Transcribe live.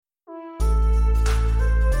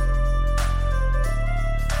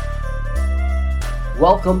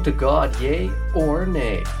Welcome to God Yay or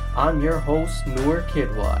Nay. I'm your host, Noor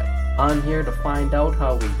Kidwai. I'm here to find out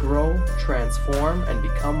how we grow, transform, and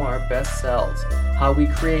become our best selves, how we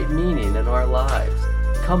create meaning in our lives.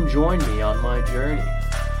 Come join me on my journey.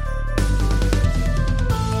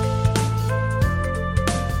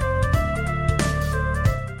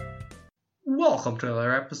 Welcome to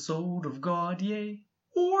another episode of God Yay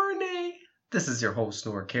or Nay. This is your host,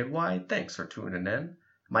 Noor Kidwai. Thanks for tuning in.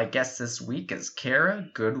 My guest this week is Kara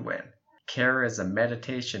Goodwin. Kara is a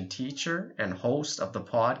meditation teacher and host of the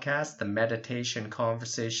podcast, the Meditation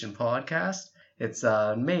Conversation Podcast. It's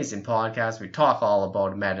an amazing podcast. We talk all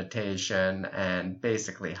about meditation and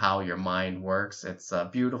basically how your mind works. It's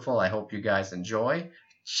beautiful. I hope you guys enjoy.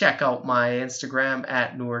 Check out my Instagram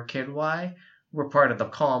at Noor Kidwai. We're part of the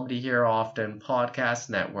Comedy Here Often podcast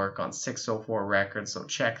network on 604 Records, so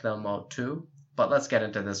check them out too. But let's get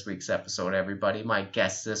into this week's episode, everybody. My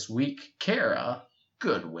guest this week, Kara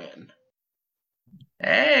Goodwin.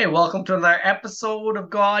 Hey, welcome to another episode of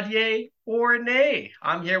God Yay or Nay.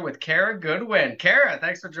 I'm here with Kara Goodwin. Kara,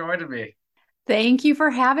 thanks for joining me. Thank you for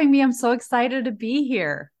having me. I'm so excited to be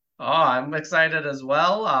here. Oh, I'm excited as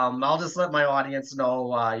well. I'll just let my audience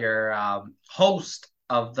know you're host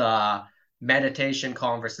of the Meditation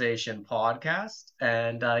Conversation podcast,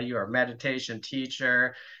 and you're a meditation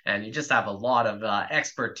teacher, and you just have a lot of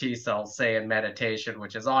expertise, I'll say, in meditation,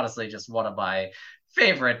 which is honestly just one of my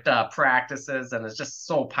favorite practices, and it's just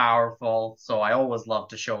so powerful. So I always love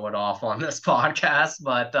to show it off on this podcast.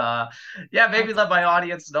 But yeah, maybe let my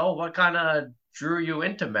audience know what kind of drew you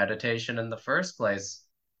into meditation in the first place.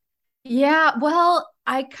 Yeah, well,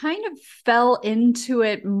 I kind of fell into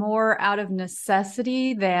it more out of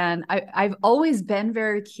necessity than I've always been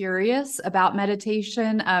very curious about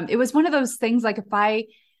meditation. It was one of those things like if I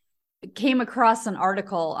came across an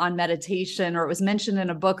article on meditation or it was mentioned in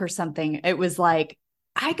a book or something, it was like,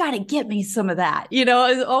 I got to get me some of that. It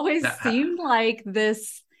always seemed like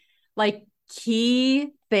this like key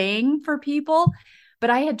thing for people, but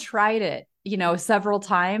I had tried it, several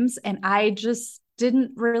times and I just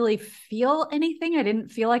didn't really feel anything. I didn't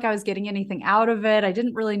feel like I was getting anything out of it. I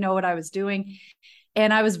didn't really know what I was doing.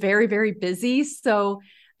 And I was very, very busy. So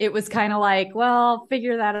it was kind of like, well, I'll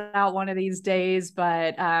figure that out one of these days.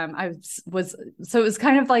 But so it was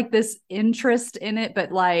kind of like this interest in it,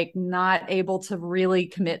 but like not able to really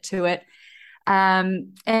commit to it.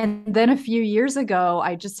 And then a few years ago,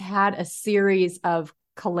 I just had a series of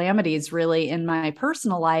calamities really in my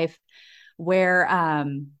personal life where,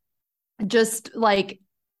 just like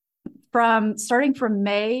starting from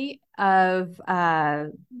May until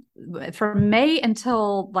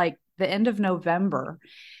like the end of November,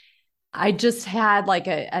 I just had like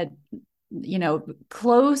a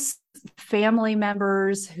close family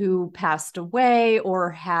members who passed away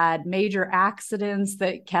or had major accidents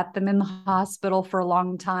that kept them in the hospital for a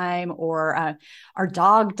long time, or our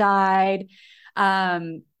dog died.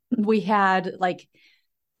 We had like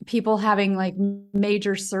people having like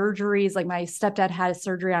major surgeries. Like my stepdad had a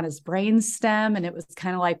surgery on his brain stem, and it was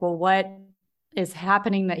kind of like, well, what is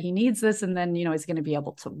happening that he needs this? And then, he's going to be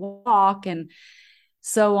able to walk and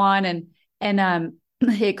so on. And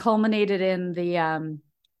it culminated in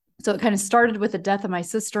so it kind of started with the death of my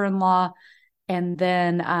sister-in-law. And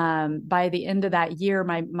then by the end of that year,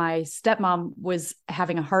 my stepmom was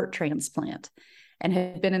having a heart transplant and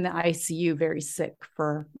had been in the ICU very sick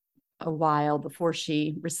for a while before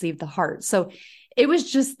she received the heart. So it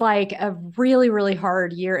was just like a really, really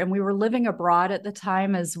hard year. And we were living abroad at the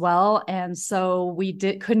time as well. And so we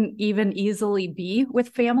couldn't even easily be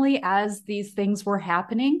with family as these things were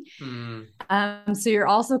happening. So you're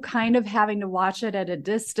also kind of having to watch it at a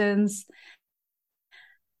distance.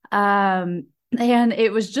 And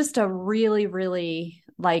it was just a really, really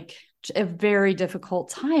like a very difficult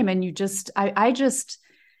time. And I just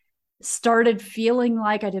started feeling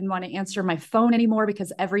like I didn't want to answer my phone anymore,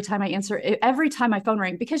 because every time my phone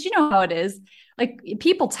rang, because you know how it is, like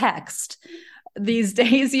people text these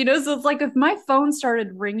days, so it's like if my phone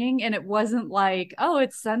started ringing and it wasn't like, oh,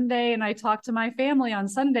 it's Sunday and I talk to my family on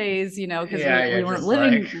Sundays, because we weren't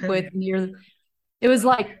living with near, it was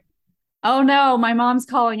like, oh no, my mom's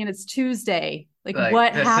calling and it's Tuesday. Like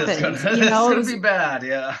what happened? It's gonna be bad.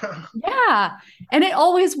 Yeah. Yeah. And it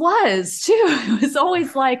always was too. It was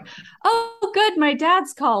always like, oh, good, my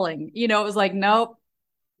dad's calling. It was like, nope,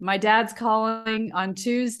 my dad's calling on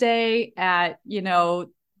Tuesday at,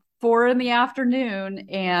 4 p.m.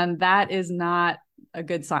 And that is not a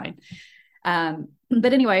good sign. But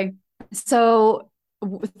anyway, so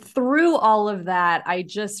through all of that, I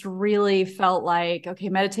just really felt like, okay,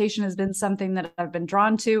 meditation has been something that I've been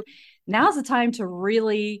drawn to. Now's the time to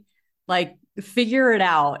really like figure it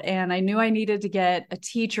out. And I knew I needed to get a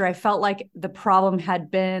teacher. I felt like the problem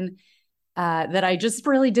had been that I just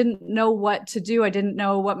really didn't know what to do. I didn't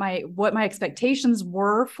know what my expectations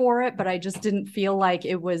were for it, but I just didn't feel like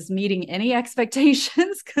it was meeting any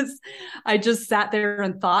expectations because I just sat there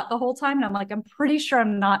and thought the whole time. And I'm like, I'm pretty sure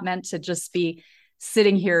I'm not meant to just be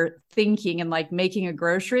sitting here thinking and like making a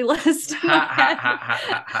grocery list in my head.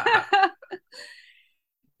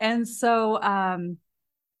 And so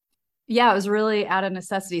yeah, it was really out of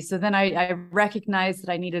necessity. So then I recognized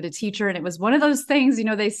that I needed a teacher. And it was one of those things,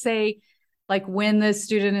 they say like when the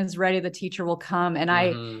student is ready, the teacher will come. And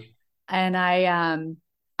Mm-hmm.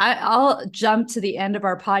 I'll jump to the end of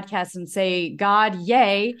our podcast and say, God,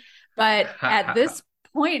 yay. But at this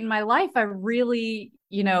point in my life, I really,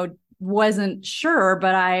 wasn't sure,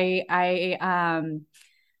 but I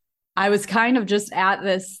was kind of just at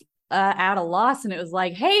this at a loss, and it was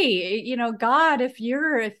like, hey, God, if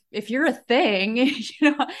you're a thing,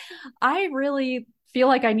 I really feel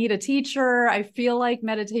like I need a teacher. I feel like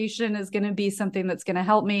meditation is going to be something that's going to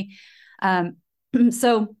help me.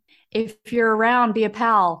 So if you're around, be a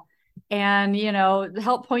pal, and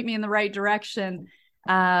help point me in the right direction.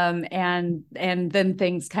 And then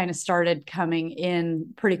things kind of started coming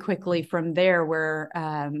in pretty quickly from there, where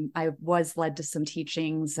I was led to some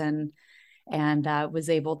teachings and was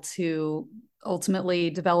able to ultimately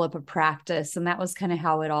develop a practice. And that was kind of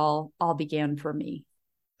how it all began for me.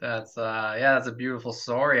 That's a beautiful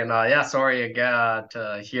story. And yeah, sorry again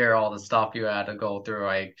to hear all the stuff you had to go through.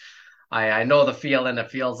 I know the feeling. It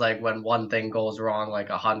feels like when one thing goes wrong, like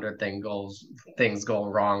 100 things go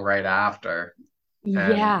wrong right after. And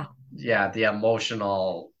Yeah. yeah, the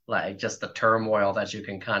emotional, like just the turmoil that you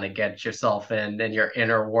can kind of get yourself in your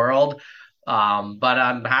inner world. But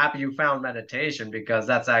I'm happy you found meditation because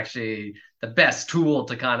that's actually the best tool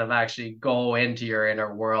to kind of actually go into your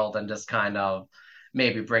inner world and just kind of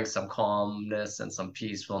maybe bring some calmness and some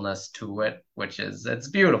peacefulness to it, which is it's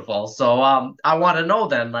beautiful. So I want to know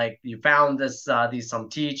then, like you found these some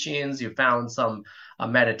teachings, you found some a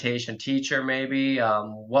meditation teacher maybe.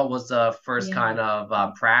 What was the first Yeah. kind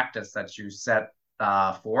of practice that you set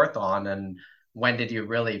forth on, and when did you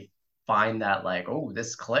really find that like, oh,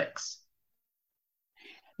 this clicks?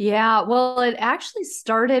 Yeah. Well, it actually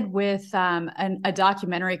started with a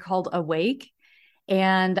documentary called Awake.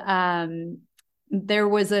 And there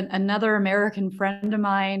was another American friend of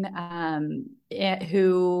mine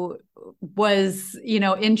who was,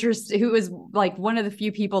 interested, who was like one of the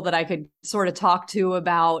few people that I could sort of talk to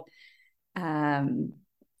about um,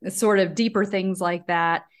 sort of deeper things like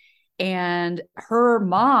that. And her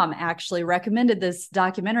mom actually recommended this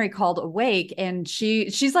documentary called Awake. And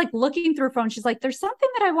she's like looking through her phone. She's like, there's something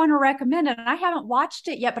that I want to recommend, and I haven't watched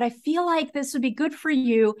it yet, but I feel like this would be good for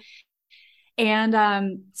you.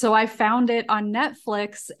 And so I found it on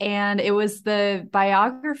Netflix, and it was the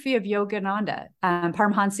biography of Yogananda,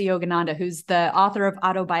 Paramahansa Yogananda, who's the author of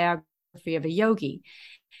Autobiography of a Yogi.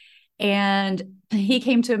 And he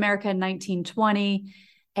came to America in 1920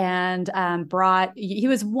 and he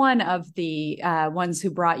was one of the ones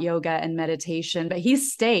who brought yoga and meditation, but he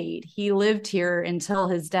stayed. He lived here until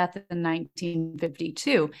his death in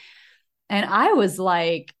 1952. And I was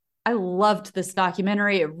like, I loved this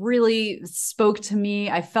documentary. It really spoke to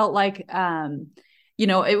me. I felt like,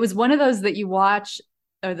 it was one of those that you watch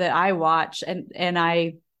or that I watch, and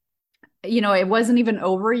it wasn't even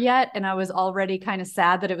over yet. And I was already kind of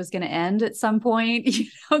sad that it was going to end at some point,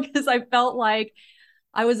 because I felt like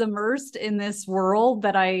I was immersed in this world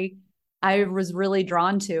that I was really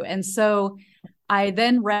drawn to. And so I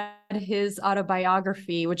then read his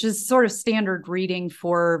autobiography, which is sort of standard reading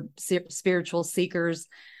for spiritual seekers.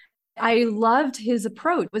 I loved his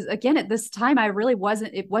approach. It was, again, at this time, it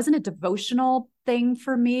wasn't a devotional thing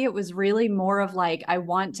for me. It was really more of like, I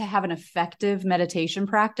want to have an effective meditation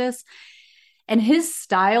practice. And his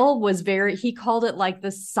style was he called it like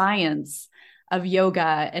the science of yoga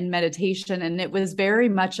and meditation. And it was very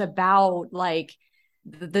much about like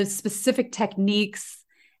the specific techniques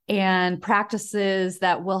and practices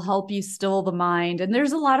that will help you still the mind. And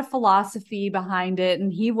there's a lot of philosophy behind it.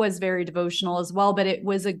 And he was very devotional as well, but it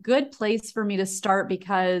was a good place for me to start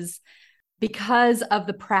because of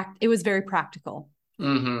it was very practical.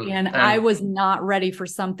 Mm-hmm. And I And was not ready for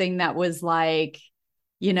something that was like,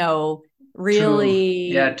 too, really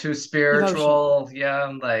yeah, too emotional. spiritual.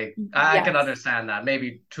 Yeah, like I can Yes. understand that.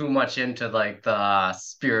 Maybe too much into like the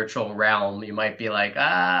spiritual realm. You might be like,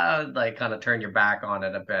 like kind of turn your back on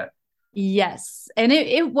it a bit. Yes. And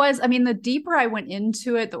it was, I mean, the deeper I went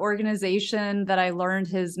into it, the organization that I learned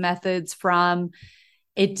his methods from,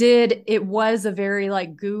 It was a very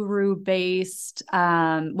like guru based,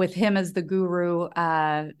 with him as the guru,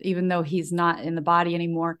 even though he's not in the body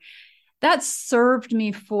anymore. That served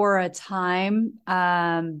me for a time,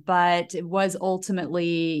 but it was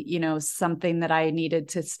ultimately, something that I needed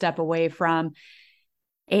to step away from.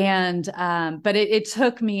 And but it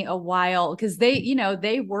took me a while, because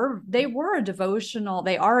they were a devotional,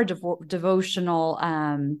 they are a devotional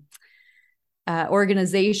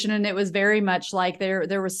organization, and it was very much like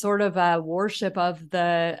there was sort of a worship of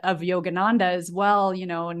Yogananda as well,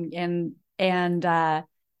 and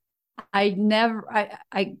I never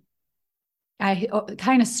I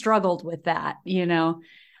kind of struggled with that.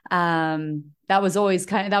 That was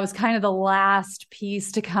kind of the last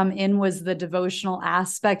piece to come in, was the devotional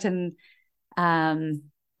aspect. Um,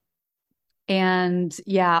 and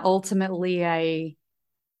yeah, ultimately I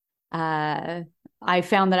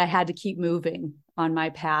found that I had to keep moving on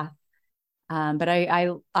my path. But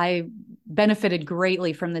I benefited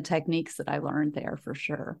greatly from the techniques that I learned there, for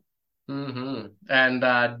sure. And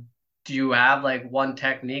do you have like one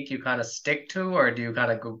technique you kind of stick to, or do you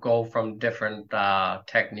kind of go from different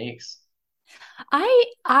techniques?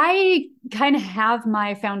 I kind of have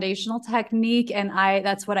my foundational technique, and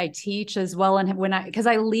that's what I teach as well. And because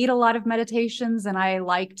I lead a lot of meditations, and I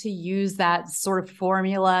like to use that sort of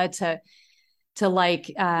formula to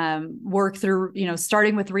like work through,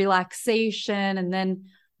 starting with relaxation and then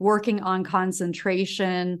working on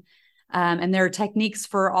concentration. And there are techniques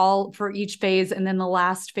for each phase, and then the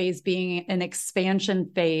last phase being an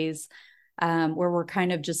expansion phase, where we're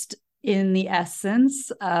kind of just in the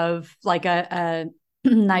essence of like a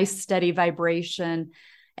nice steady vibration.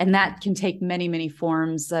 And that can take many, many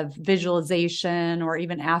forms of visualization, or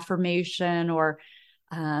even affirmation, or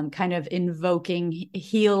kind of invoking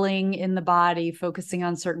healing in the body, focusing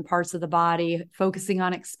on certain parts of the body, focusing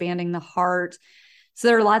on expanding the heart. So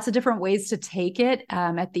there are lots of different ways to take it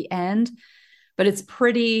at the end, but it's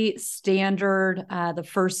pretty standard, the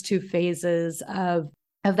first two phases of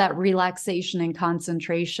that relaxation and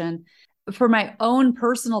concentration. For my own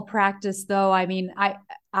personal practice, though, I mean,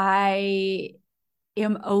 I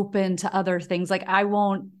am open to other things. Like, I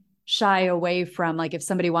won't shy away from, like, if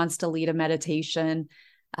somebody wants to lead a meditation,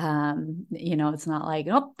 it's not like,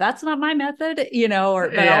 oh, that's not my method, but Yeah,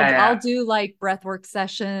 I'll yeah. do like breathwork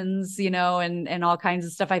sessions, and all kinds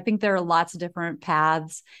of stuff. I think there are lots of different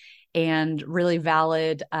paths and really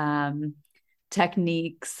valid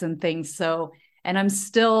techniques and things. So, and I'm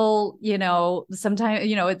still,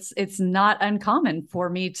 sometimes, it's not uncommon for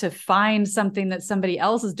me to find something that somebody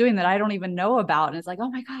else is doing that I don't even know about. And it's like, oh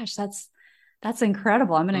my gosh, that's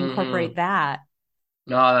incredible. I'm going to incorporate hmm that.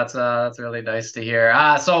 No, that's really nice to hear.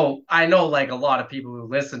 So I know like a lot of people who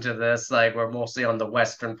listen to this, like we're mostly on the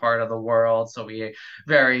western part of the world, so we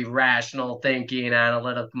very rational thinking,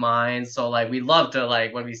 analytic minds. So like we love to,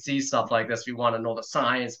 like when we see stuff like this, we want to know the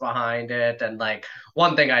science behind it. And like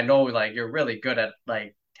one thing I know, like you're really good at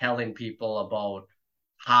like telling people about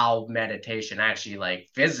how meditation actually like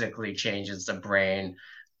physically changes the brain.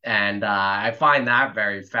 And I find that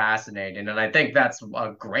very fascinating. And I think that's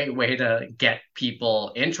a great way to get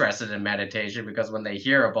people interested in meditation, because when they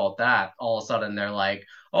hear about that, all of a sudden they're like,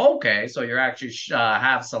 okay, so you're actually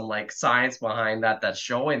have some like science behind that that's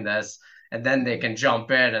showing this. And then they can jump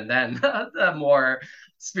in, and then the more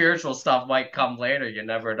spiritual stuff might come later. You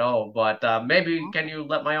never know. But maybe can you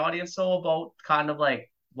let my audience know about kind of like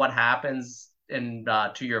what happens in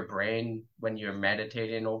to your brain when you're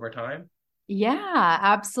meditating over time? Yeah,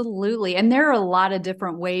 absolutely. And there are a lot of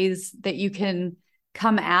different ways that you can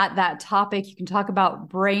come at that topic. You can talk about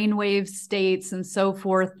brainwave states and so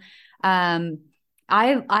forth. Um,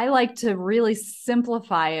 I like to really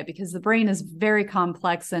simplify it, because the brain is very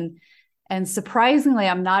complex, and surprisingly,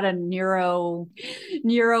 I'm not a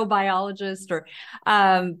neurobiologist,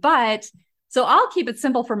 but so I'll keep it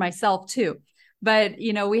simple for myself too. But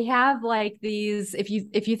we have like these, if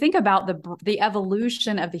you think about the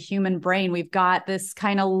evolution of the human brain, we've got this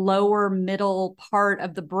kind of lower middle part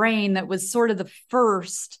of the brain that was sort of the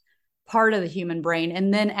first part of the human brain,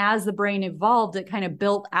 and then as the brain evolved, it kind of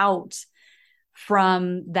built out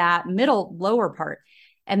from that middle lower part.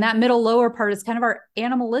 And that middle lower part is kind of our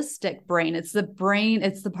animalistic brain. It's the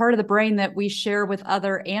part of the brain that we share with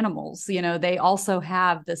other animals. They also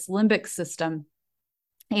have this limbic system.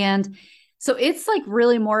 And so it's like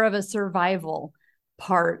really more of a survival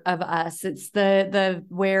part of us. It's the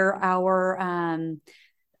where our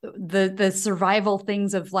the survival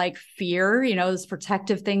things of like fear, those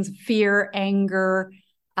protective things, fear, anger,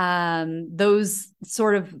 those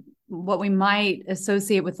sort of what we might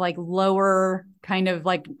associate with like lower, kind of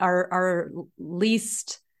like our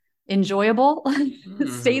least enjoyable Mm-hmm.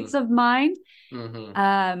 states of mind.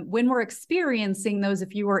 Mm-hmm. When we're experiencing those,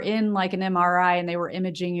 if you were in like an MRI and they were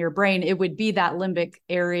imaging your brain, it would be that limbic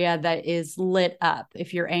area that is lit up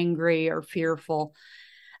if you're angry or fearful.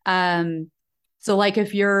 Um, so like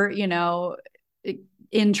if you're,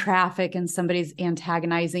 in traffic and somebody's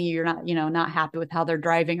antagonizing you, you're not, not happy with how they're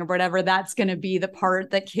driving or whatever, that's going to be the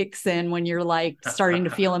part that kicks in when you're like starting to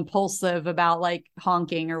feel impulsive about like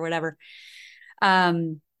honking or whatever.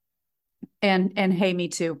 Um, and hey, me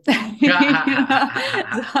too. So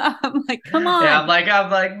I'm like, come Yeah, on.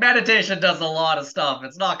 I'm like, meditation does a lot of stuff.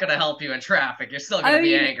 It's not gonna help you in traffic. You're still gonna I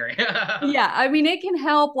be mean, angry. yeah, I mean, it can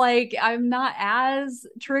help. Like, I'm not as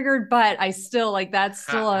triggered, but I still like that's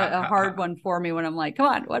still a hard one for me when I'm like, come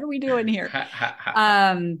on, what are we doing here?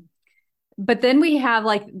 Um, but then we have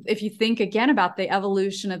like, if you think again about the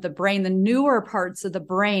evolution of the brain, the newer parts of the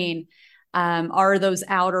brain are those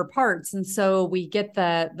outer parts, and so we get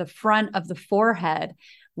the front of the forehead,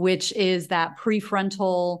 which is that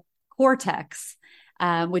prefrontal cortex,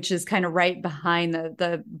 which is kind of right behind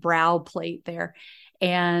the brow plate there.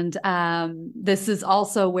 And this is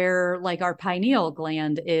also where like our pineal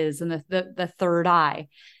gland is, and the third eye.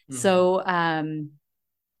 Mhm. So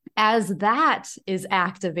as that is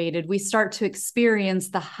activated, we start to experience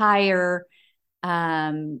the higher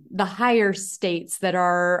states that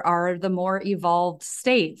are the more evolved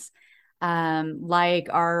states, like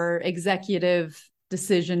our executive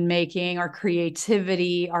decision making, our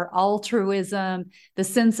creativity, our altruism, the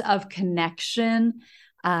sense of connection.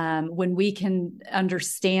 When we can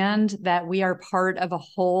understand that we are part of a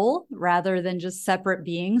whole rather than just separate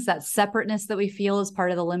beings, that separateness that we feel is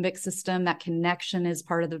part of the limbic system, that connection is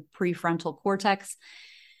part of the prefrontal cortex.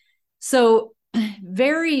 So,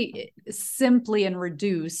 very simply and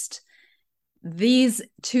reduced, these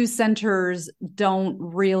two centers don't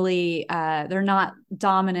really, they're not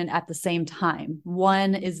dominant at the same time.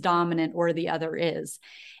 One is dominant or the other is.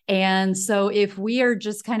 And so if we are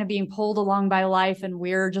just kind of being pulled along by life and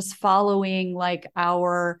we're just following like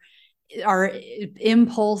our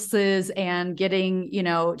impulses and getting,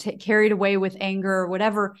 carried away with anger or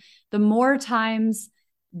whatever, the more times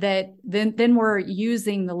that then we're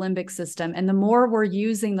using the limbic system, and the more we're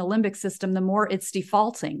using the limbic system, the more it's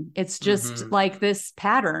defaulting. It's just Mhm. like this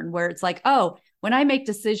pattern where it's like, oh, when I make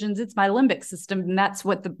decisions, it's my limbic system, and that's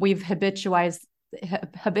what we've habitualized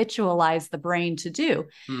the brain to do.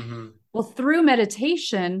 Mhm. Well, through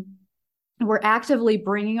meditation, we're actively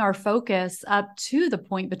bringing our focus up to the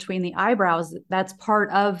point between the eyebrows. That's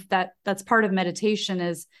part of meditation,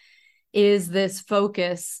 is this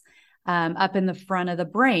focus up in the front of the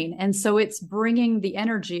brain. And so it's bringing the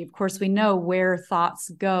energy. Of course, we know where thoughts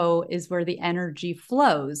go is where the energy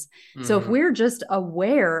flows. So if Mhm. we're just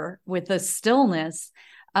aware with the stillness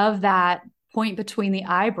of that point between the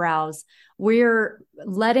eyebrows, we're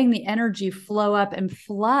letting the energy flow up and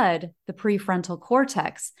flood the prefrontal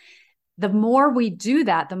cortex. The more we do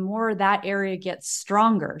that, the more that area gets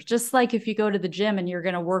stronger. Just like if you go to the gym and you're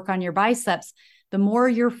going to work on your biceps, the more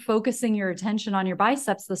you're focusing your attention on your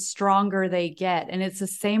biceps, the stronger they get. And it's the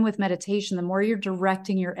same with meditation. The more you're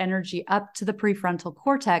directing your energy up to the prefrontal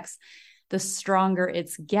cortex, the stronger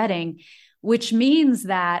it's getting, which means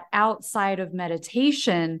that outside of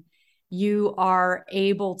meditation, you are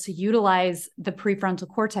able to utilize the prefrontal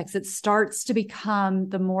cortex. It starts to become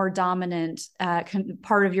the more dominant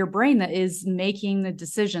part of your brain that is making the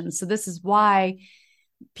decisions. So, this is why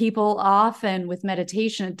people often with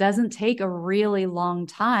meditation, it doesn't take a really long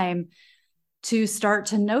time to start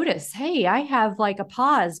to notice, hey, I have like a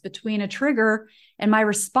pause between a trigger and my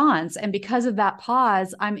response. And because of that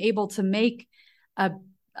pause, I'm able to make a,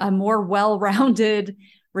 a more well rounded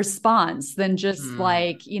response than just Mhm.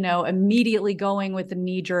 like, immediately going with the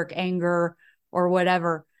knee jerk anger or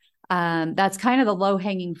whatever. That's kind of the low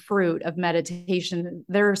hanging fruit of meditation.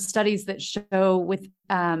 There are studies that show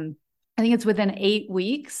I think it's within 8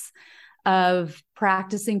 weeks of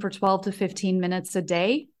practicing for 12 to 15 minutes a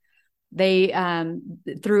day, they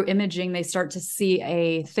through imaging they start to see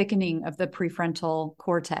a thickening of the prefrontal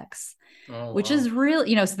cortex, Oh which is wow.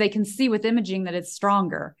 real, so they can see with imaging that it's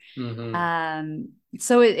stronger. Mhm.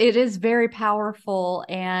 So it is very powerful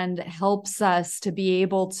and helps us to be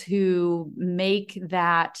able to make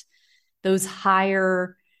that those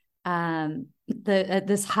higher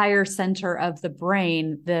this higher center of the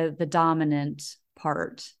brain the dominant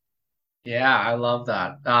part. Yeah, I love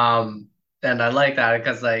that. And I like that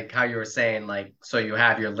because like how you were saying, like, so you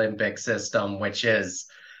have your limbic system, which is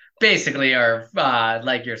basically our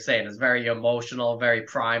like you're saying, is very emotional, very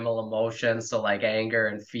primal emotions. So like anger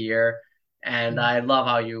and fear. And I love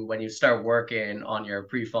how when you start working on your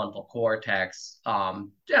prefrontal cortex,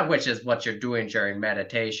 yeah, which is what you're doing during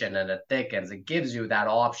meditation, and it thickens, it gives you that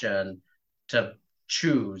option to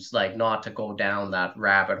choose, like, not to go down that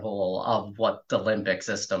rabbit hole of what the limbic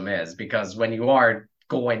system is. Because when you are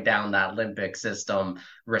going down that limbic system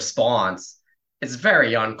response, it's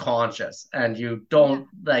very unconscious, and you Yeah. don't,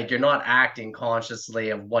 like, you're not acting consciously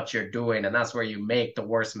of what you're doing. And that's where you make the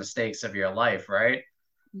worst mistakes of your life, right?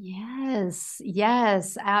 Yes,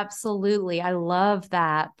 yes, absolutely. I love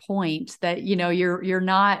that point that, you're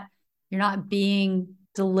not being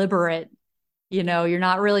deliberate, you're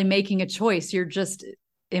not really making a choice. You're just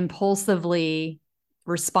impulsively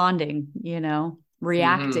responding,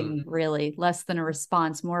 reacting, Mm-hmm. really, less than a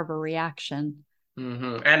response, more of a reaction.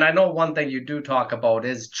 And I know one thing you do talk about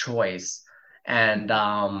is choice. And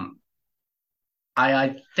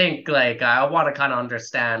I think, like, I want to kind of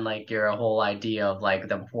understand, like, your whole idea of, like,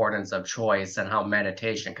 the importance of choice and how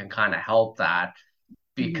meditation can kind of help that. Mhm.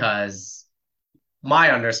 Because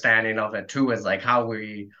my understanding of it too is, like, how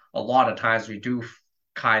a lot of times we do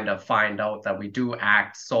kind of find out that we do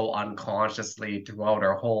act so unconsciously throughout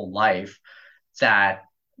our whole life that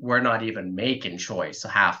we're not even making choice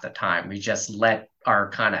half the time. We just let our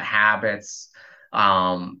kind of habits,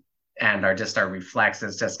 um, and our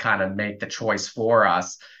reflexes just kind of make the choice for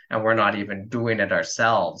us, and we're not even doing it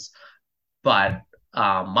ourselves. But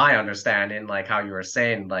my understanding, like how you were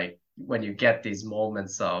saying, like, when you get these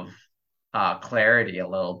moments of clarity a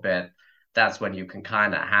little bit, that's when you can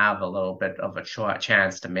kind of have a little bit of a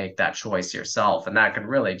chance to make that choice yourself. And that can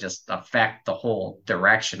really just affect the whole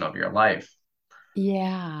direction of your life.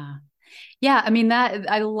 Yeah. Yeah. I mean, that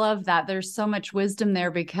I love that. There's so much wisdom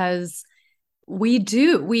there because we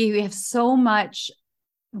have so much,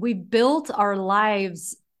 we built our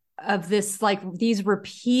lives of this, like these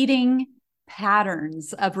repeating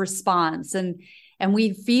patterns of response. And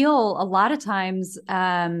we feel a lot of times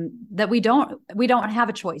that we don't have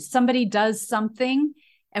a choice. Somebody does something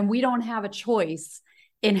and we don't have a choice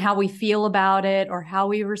in how we feel about it or how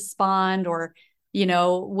we respond, or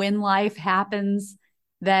when life happens,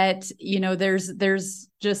 that there's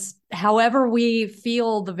just however we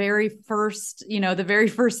feel, the very first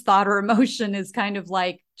thought or emotion is kind of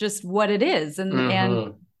like just what it is. And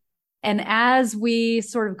Mm-hmm. and as we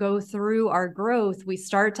sort of go through our growth, we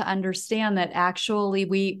start to understand that actually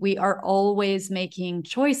we are always making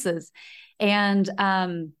choices. And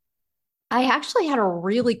I actually had a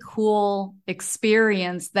really cool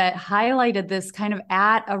experience that highlighted this kind of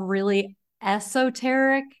at a really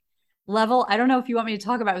esoteric level. I don't know if you want me to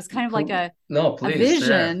talk about it. It was kind of like No, a please share.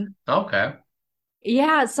 vision. Okay.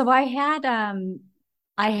 Yeah, so I had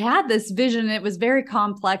this vision. It was very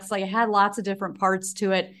complex. Like, it had lots of different parts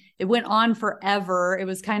to it. It went on forever. It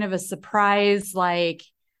was kind of a surprise. Like,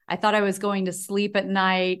 I thought I was going to sleep at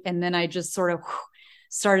night, and then I just sort of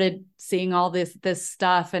started seeing all this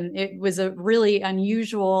stuff, and it was a really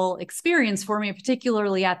unusual experience for me,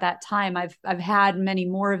 particularly at that time. I've had many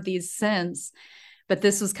more of these since, but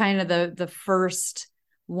this was kind of the first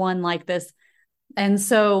one like this. And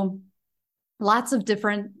so lots of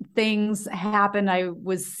different things happened. I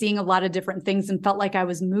was seeing a lot of different things and felt like I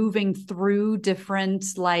was moving through different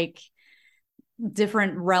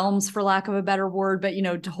realms, for lack of a better word, but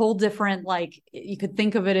whole different, like, you could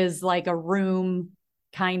think of it as like a room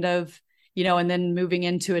kind of, and then moving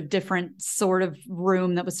into a different sort of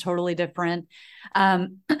room that was totally different.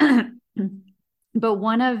 um but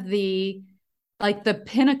one of the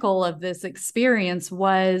pinnacle of this experience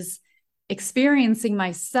was experiencing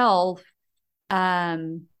myself.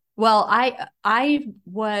 Well, I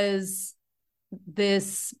was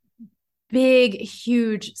this big,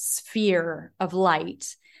 huge sphere of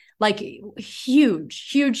light, like huge,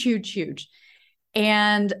 huge, huge, huge.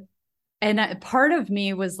 And part of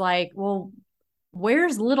me was like, well,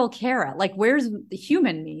 where's little Kara? Like, where's the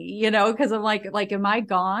human me? Because I'm like, am I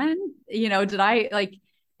gone? Did I like,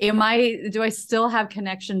 do I still have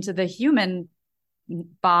connection to the human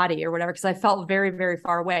body or whatever? Because I felt very, very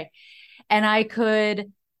far away. And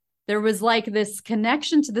there was like this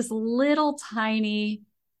connection to this little tiny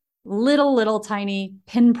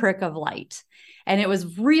pinprick of light. And it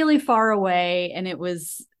was really far away. And it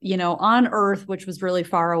was, on Earth, which was really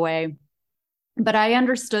far away. But I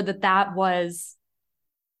understood that that was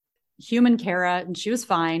human Kara, and she was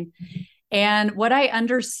fine. And what I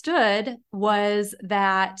understood was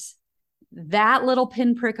that little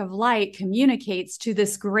pinprick of light communicates to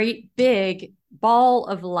this great big ball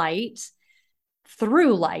of light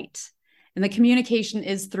through light, and the communication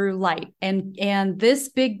is through light. And this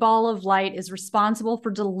big ball of light is responsible for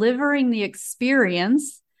delivering the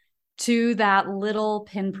experience to that little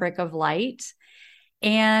pinprick of light,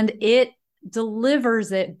 and it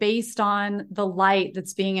delivers it based on the light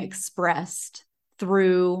that's being expressed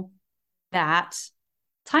through that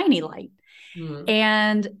tiny light. Mm-hmm.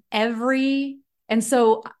 And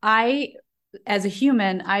so I, as a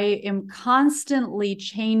human, I am constantly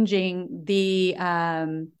changing the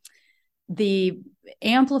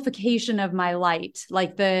amplification of my light,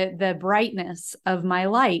 like the brightness of my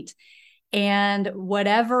light, and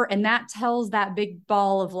whatever, and that tells that big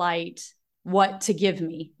ball of light what to give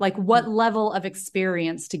me, like what level of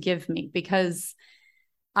experience to give me, because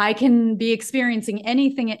I can be experiencing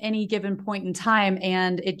anything at any given point in time,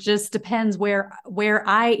 and it just depends where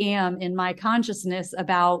I am in my consciousness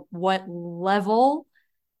about what light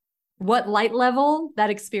level that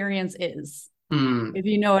experience is. Mm-hmm. If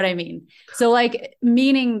you know what I mean. So, like,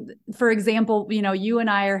 meaning, for example, you and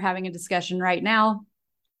I are having a discussion right now,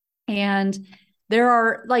 and there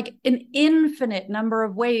are like an infinite number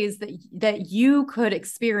of ways that you could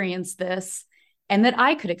experience this, and that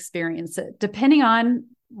I could experience it, depending on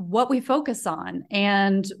what we focus on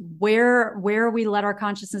and where we let our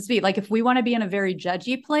consciousness be. Like, if we want to be in a very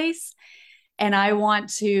judgy place, and I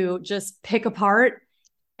want to just pick apart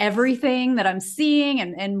everything that I'm seeing,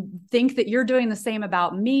 and think that you're doing the same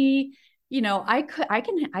about me, I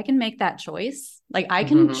can make that choice. Like, I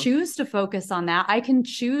can choose to focus on that. I can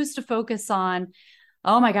choose to focus on,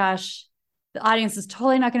 oh my gosh, the audience is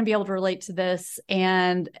totally not going to be able to relate to this,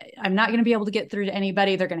 and I'm not going to be able to get through to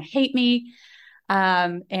anybody. They're going to hate me.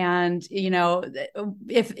 And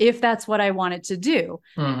if that's what I wanted to do,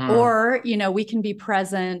 or, we can be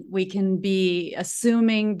present, we can be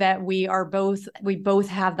assuming that we both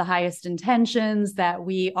have the highest intentions, that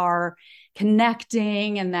we are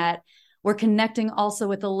connecting, and that we're connecting also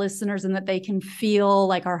with the listeners, and that they can feel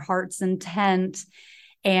like our heart's intent.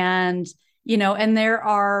 And there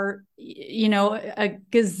are, a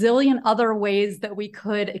gazillion other ways that we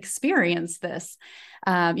could experience this.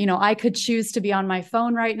 I could choose to be on my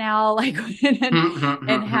phone right now, like,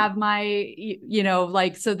 and have my,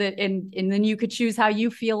 like, so that, and then you could choose how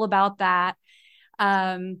you feel about that.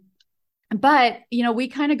 But, we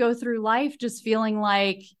kind of go through life just feeling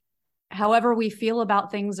like however we feel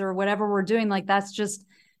about things or whatever we're doing, like, that's just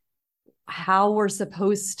how we're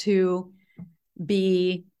supposed to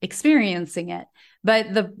be experiencing it.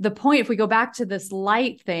 But the point, if we go back to this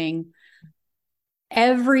light thing,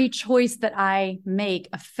 every choice that I make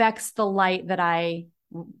affects the light that I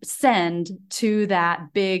send to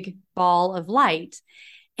that big ball of light.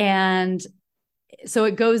 And so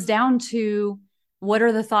it goes down to, what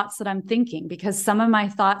are the thoughts that I'm thinking? Because some of my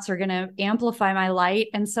thoughts are going to amplify my light,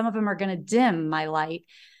 and some of them are going to dim my light.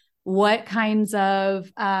 What kinds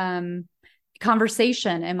of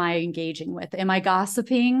conversation am I engaging with? Am I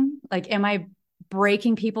gossiping? Like, am I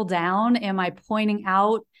breaking people down? Am I pointing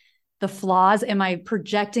out the flaws? Am I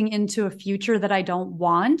projecting into a future that I don't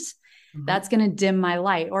want? That's going to dim my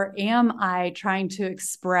light. Or am I trying to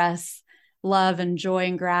express love and joy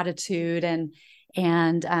and gratitude? And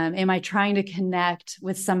am I trying to connect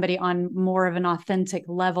with somebody on more of an authentic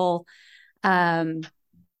level?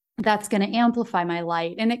 That's going to amplify my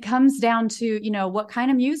light. And it comes down to, what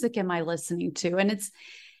kind of music am I listening to? And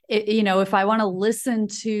if I want to listen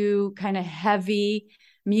to kind of heavy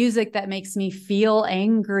music that makes me feel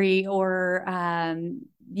angry or,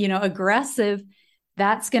 aggressive,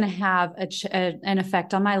 that's going to have an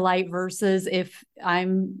effect on my light, versus if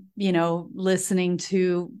I'm, listening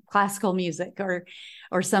to classical music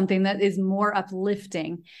or something that is more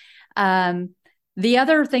uplifting. The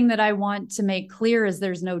other thing that I want to make clear is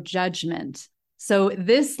there's no judgment. So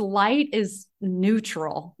this light is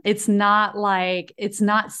neutral. It's not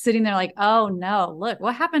sitting there like, oh no, look,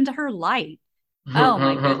 what happened to her light? Oh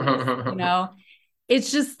my goodness.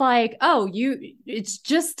 It's just like, it's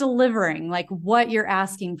just delivering like what you're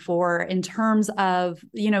asking for in terms of,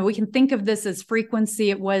 we can think of this as frequency.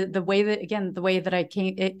 It was the way that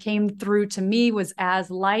it came through to me was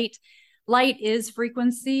as light. Light is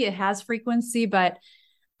frequency. It has frequency, but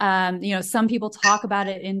some people talk about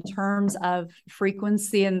it in terms of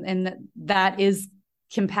frequency, and that is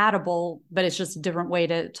compatible, but it's just a different way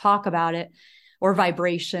to talk about it. Or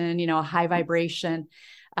vibration, a high vibration.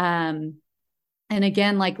 And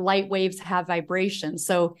again, like, light waves have vibration,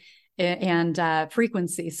 so, and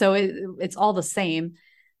frequency. So it's all the same.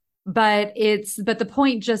 But the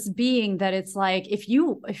point just being that it's like, if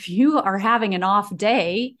you are having an off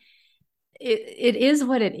day, it is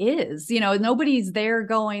what it is. Nobody's there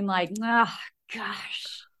going like, oh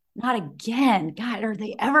gosh, not again. God, are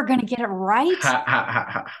they ever going to get it right?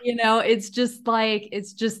 It's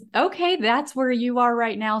just okay, that's where you are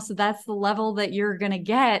right now. So that's the level that you're going to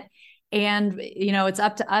get. And, it's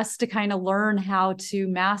up to us to kind of learn how to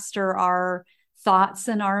master our thoughts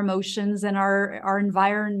and our emotions and our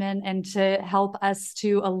environment, and to help us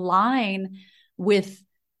to align with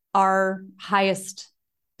our highest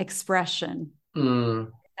expression. Mm.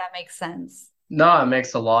 If that makes sense. No, it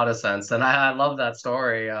makes a lot of sense. And I love that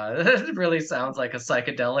story. It really sounds like a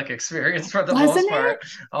psychedelic experience for the most Doesn't it? part.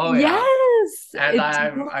 Oh yeah. Yes, And it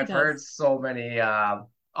totally I've heard does. so many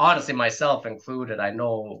honestly myself included, I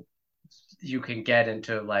know you can get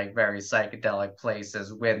into like very psychedelic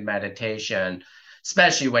places with meditation,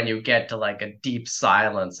 especially when you get to like a deep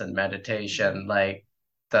silence and meditation, like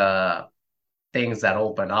the things that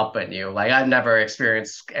open up in you. Like I've never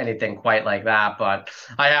experienced anything quite like that, but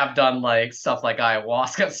I have done like stuff like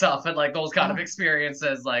ayahuasca stuff, and like those kind of Oh,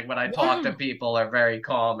 experiences, like when I talk to yeah. people, are very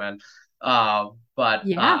common. But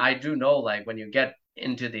Yeah. I do know like when you get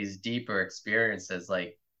into these deeper experiences,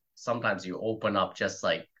 like sometimes you open up just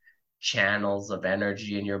like channels of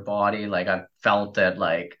energy in your body. Like I've felt it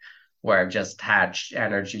like where I've just had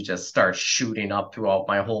energy just start shooting up throughout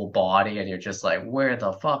my whole body, and you're just like, where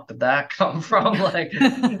the fuck did that come from? Like,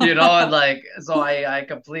 and like, so I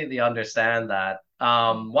completely understand that.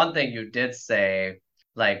 One thing you did say,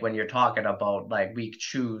 like when you're talking about like we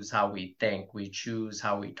choose how we think, we choose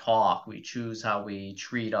how we talk, we choose how we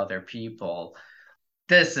treat other people.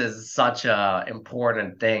 This is such a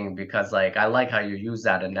important thing because like I like how you use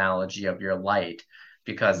that analogy of your light,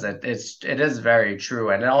 because it is very true,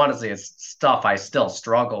 and honestly it's stuff I still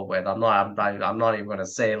struggle with. I'm not even going to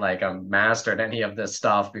say like I'm mastered any of this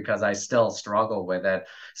stuff, because I still struggle with it,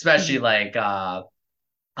 especially Mhm. like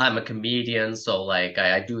I'm a comedian, so like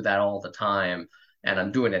I do that all the time, and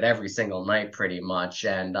I'm doing it every single night pretty much.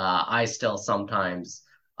 And I still sometimes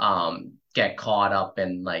get caught up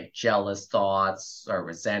in like jealous thoughts or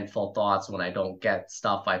resentful thoughts when I don't get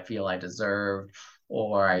stuff I feel I deserved,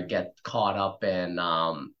 or I get caught up in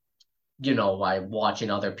by watching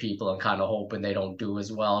other people and kind of hoping they don't do as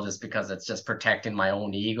well, just because it's just protecting my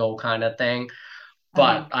own ego kind of thing.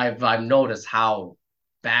 Uh-huh. But I've noticed how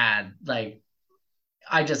bad, like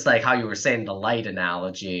I just like how you were saying the light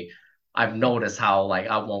analogy. I've noticed how like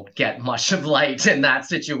I won't get much of light in that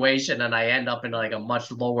situation, and I end up in like a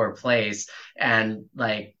much lower place, and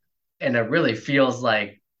like and it really feels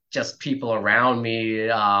like just people around me,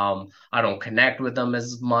 I don't connect with them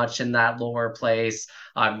as much in that lower place.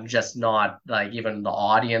 I'm just not like, even the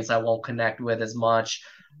audience I won't connect with as much.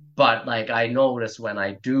 But like I notice when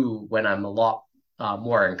I do, when I'm a lot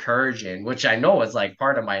more encouraging, which I know is like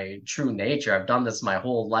part of my true nature. I've done this my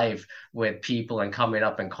whole life with people and coming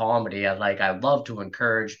up in comedy. I love to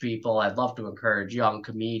encourage people. I love to encourage young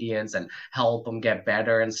comedians and help them get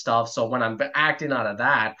better and stuff. So when I'm acting out of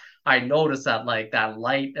that, I notice that like that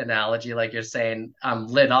light analogy, like you're saying, I'm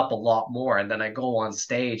lit up a lot more. And then I go on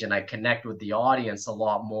stage and I connect with the audience a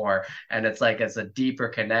lot more. And it's like it's a deeper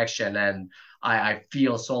connection. And I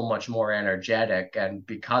feel so much more energetic, and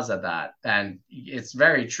because of that. And it's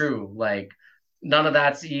very true. Like none of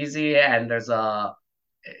that's easy. And there's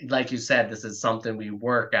like you said, this is something we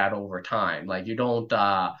work at over time. Like you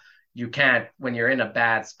can't, when you're in a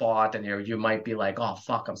bad spot and you might be like, oh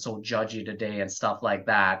fuck, I'm so judgy today and stuff like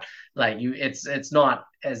that. Like it's not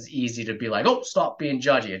as easy to be like, oh, stop being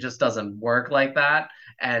judgy. It just doesn't work like that.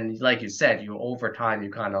 And like you said, you over time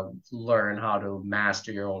you kind of learn how to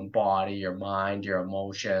master your own body, your mind, your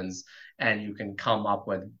emotions, and you can come up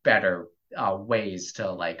with better ways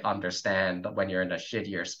to like understand when you're in a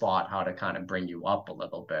shittier spot, how to kind of bring you up a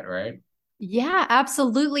little bit, right? Yeah,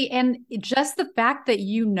 absolutely. And just the fact that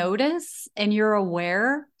you notice and you're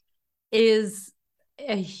aware is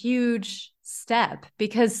a huge step,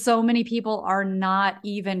 because so many people are not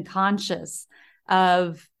even conscious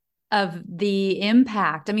of the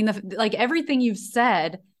impact. I mean, like everything you've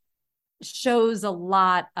said shows a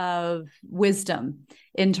lot of wisdom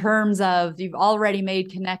in terms of you've already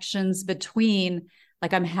made connections between,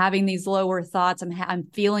 like, I'm having these lower thoughts, I'm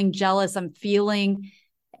feeling jealous, I'm feeling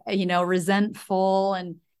resentful,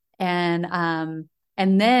 and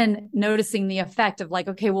then noticing the effect of like,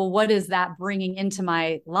 okay, well, what is that bringing into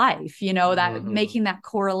my life, that Mm-hmm. making that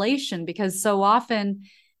correlation, because so often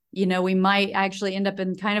we might actually end up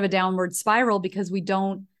in kind of a downward spiral because we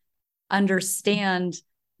don't understand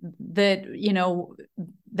that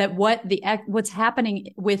what's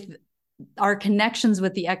happening with our connections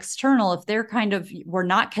with the external. If they're kind of, we're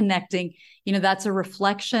not connecting, that's a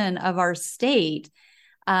reflection of our state.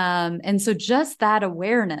 And so just that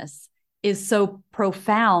awareness is so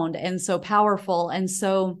profound and so powerful. And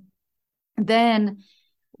so then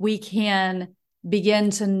we can begin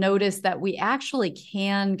to notice that we actually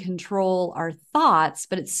can control our thoughts,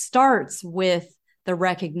 but it starts with the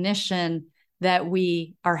recognition that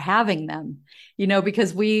we are having them,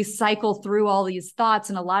 because we cycle through all these thoughts.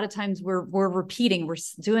 And a lot of times we're repeating, we're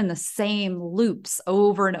doing the same loops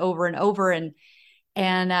over and over and over.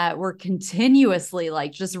 And we're continuously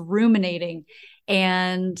like just ruminating.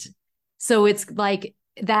 And so it's like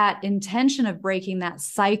that intention of breaking that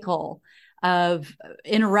cycle of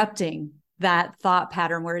interrupting that thought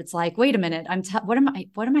pattern where it's like, wait a minute, what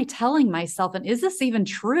am I telling myself? And is this even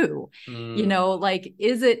true? Like,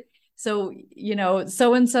 is it, so,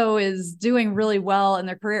 so-and-so is doing really well in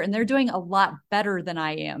their career and they're doing a lot better than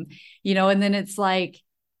I am, and then it's like,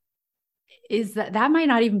 is that might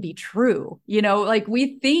not even be true. Like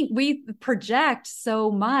we project so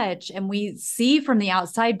much and we see from the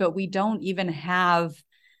outside, but we don't even have,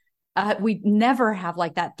 we never have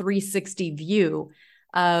like that 360 view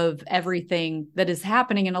of everything that is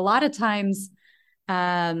happening. And a lot of times,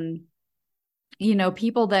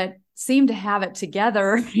 people that seem to have it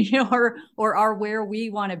together, or are where we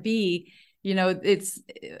want to be, it's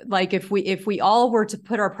like if we all were to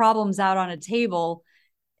put our problems out on a table,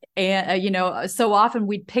 and so often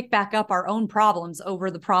we'd pick back up our own problems over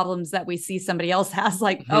the problems that we see somebody else has,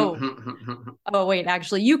 like, oh wait,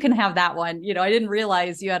 actually you can have that one, I didn't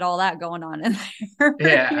realize you had all that going on in there.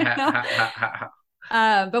 Yeah.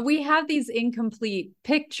 But we have these incomplete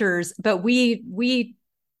pictures, but we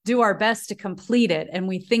do our best to complete it, and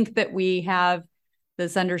we think that we have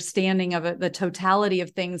this understanding of it, the totality of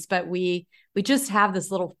things, but we just have this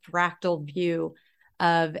little fractal view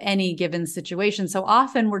of any given situation. So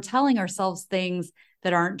often we're telling ourselves things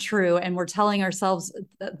that aren't true, and we're telling ourselves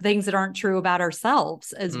things that aren't true about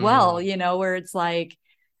ourselves as well, where it's like,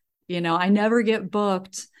 I never get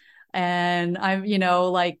booked, and I'm,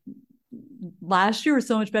 like, last year was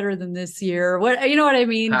so much better than this year. What, you know what I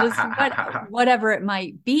mean? Just whatever it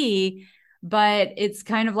might be. But it's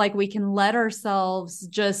kind of like we can let ourselves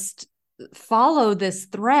just follow this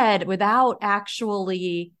thread without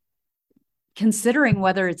actually considering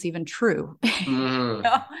whether it's even true.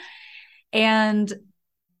 And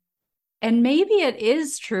maybe it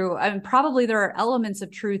is true. I mean, probably there are elements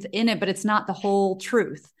of truth in it, but it's not the whole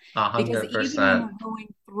truth. 100%. Because even when we're going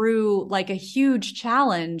through like a huge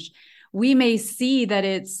challenge, we may see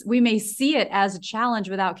it as a challenge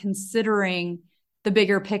without considering the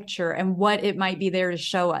bigger picture and what it might be there to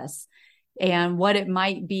show us and what it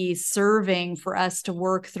might be serving for us to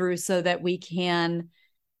work through so that we can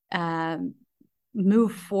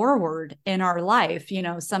move forward in our life,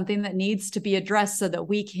 something that needs to be addressed so that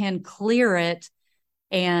we can clear it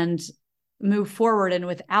and move forward. And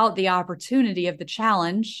without the opportunity of the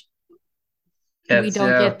challenge, we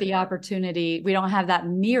don't get the opportunity. We don't have that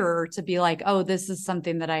mirror to be like, oh, this is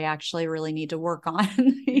something that I actually really need to work on.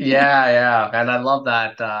 Yeah. And I love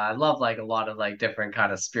that. I love like a lot of like different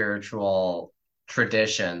kind of spiritual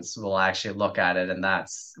traditions will actually look at it in that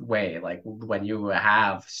way. Like when you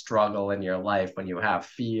have struggle in your life, when you have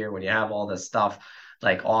fear, when you have all this stuff,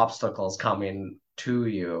 like obstacles coming to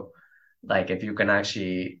you, like if you can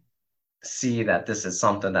actually see that this is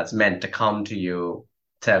something that's meant to come to you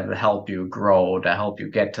to help you grow, to help you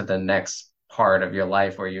get to the next part of your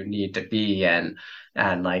life where you need to be. And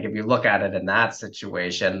like if you look at it in that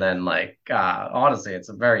situation, then like honestly, it's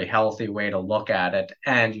a very healthy way to look at it.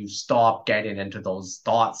 And you stop getting into those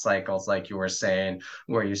thought cycles, like you were saying,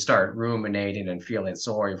 where you start ruminating and feeling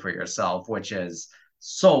sorry for yourself, which is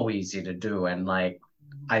so easy to do. And like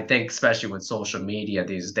I think especially with social media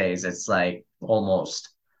these days, it's like almost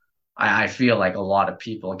I feel like a lot of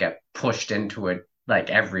people get pushed into it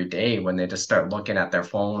like every day when they just start looking at their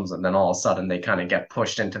phones, and then all of a sudden they kind of get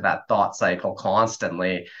pushed into that thought cycle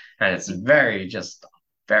constantly. And it's very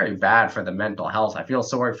bad for the mental health. I feel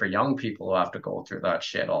sorry for young people who have to go through that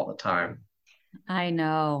shit all the time. I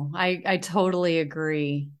know. I totally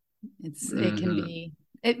agree. It can be,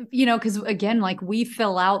 because again, like we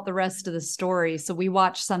fill out the rest of the story. So we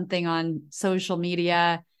watch something on social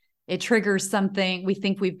media, it triggers something. We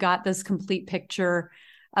think we've got this complete picture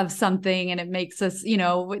of something, and it makes us,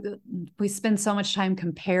 we spend so much time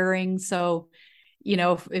comparing. So,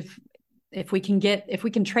 if we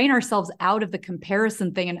can train ourselves out of the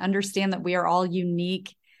comparison thing and understand that we are all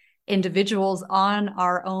unique individuals on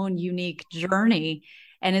our own unique journey,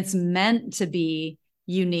 and it's meant to be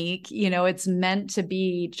unique, it's meant to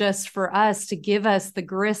be just for us, to give us the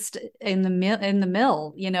grist in the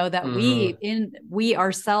mill, that we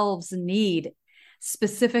ourselves need,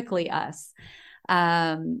 specifically us,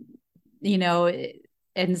 and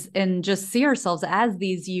just see ourselves as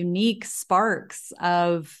these unique sparks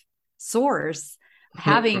of source,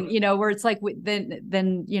 having, where it's like,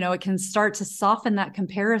 then it can start to soften that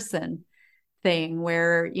comparison thing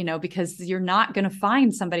where, because you're not going to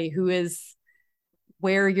find somebody who is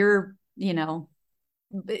where you're,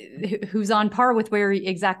 who's on par with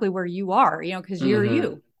exactly where you are, because you're Hmm.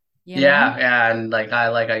 you, you know? Yeah, and like I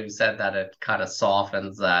like how you said that it kind of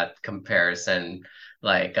softens that comparison.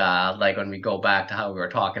 Like when we go back to how we were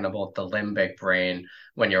talking about the limbic brain,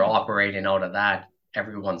 when you're operating out of that,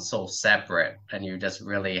 everyone's so separate, and you just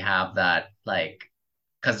really have that like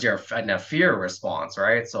because you're in a fear response,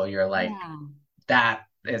 right? So you're like Yeah. that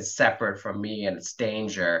is separate from me and it's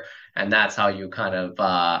danger, and that's how you kind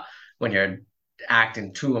of when you're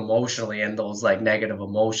acting too emotionally in those like negative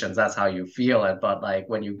emotions, that's how you feel it. But like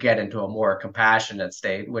when you get into a more compassionate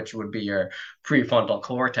state, which would be your prefrontal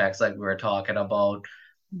cortex, like we were talking about,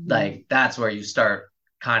 Mhm. like that's where you start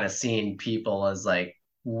kind of seeing people as like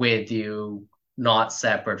with you, not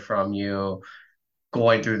separate from you,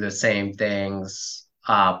 going through the same things,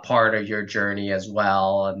 part of your journey as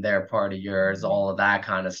well, and they're part of yours, all of that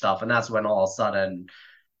kind of stuff. And that's when all of a sudden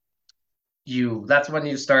that's when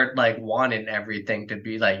you start like wanting everything to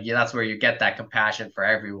be like, yeah, that's where you get that compassion for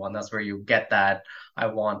everyone. That's where you get that I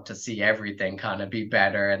want to see everything kind of be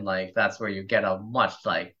better. And like that's where you get a much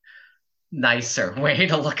like nicer way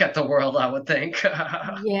to look at the world, I would think.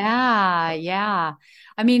 Yeah, yeah.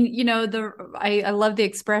 I mean, I love the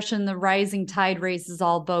expression, the rising tide raises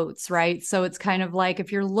all boats, right? So it's kind of like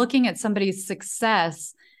if you're looking at somebody's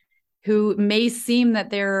success who may seem that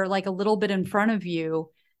they're like a little bit in front of you,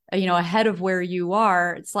 ahead of where you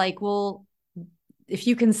are, it's like, well, if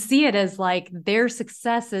you can see it as like their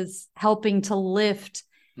success is helping to lift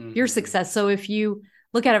your Hmm. success. So if you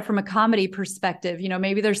look at it from a comedy perspective,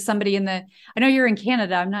 maybe there's somebody I know you're in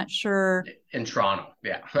Canada. I'm not sure. In Toronto,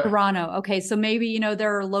 yeah. Toronto. Okay. So maybe,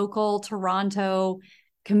 there are local Toronto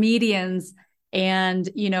comedians and,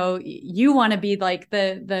 you want to be like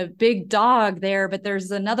the big dog there, but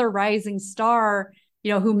there's another rising star,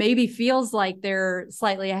 who maybe feels like they're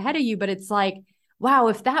slightly ahead of you, but it's like, wow,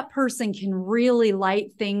 if that person can really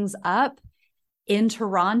light things up in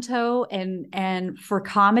Toronto and for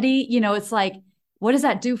comedy, it's like, what does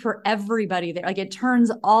that do for everybody there? Like it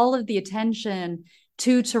turns all of the attention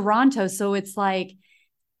to Toronto. So it's like,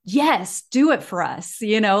 yes, do it for us.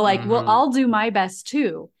 Like Hmm. I'll do my best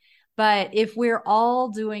too. But if we're all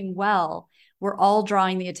doing well, we're all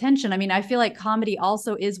drawing the attention. I mean, I feel like comedy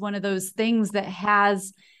also is one of those things that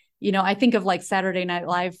has, I think of like Saturday Night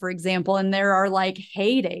Live, for example, and there are like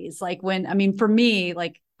heydays, like I mean, for me,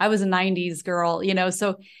 like I was a 90s girl,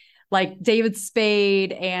 so like David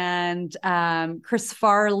Spade and Chris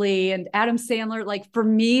Farley and Adam Sandler, like for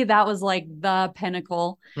me, that was like the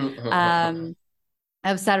pinnacle. Um,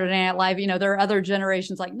 of Saturday Night Live. There are other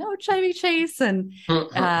generations like No Chevy Chase and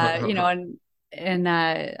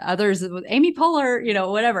others with Amy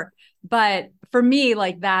Poehler, whatever. But for me,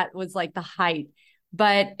 like that was like the height.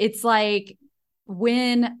 But it's like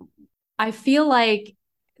when I feel like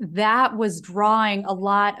that was drawing a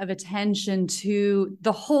lot of attention to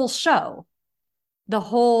the whole show. The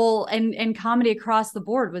whole and comedy across the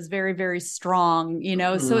board was very, very strong,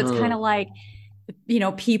 so it's kind of Hmm. like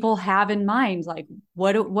people have in mind like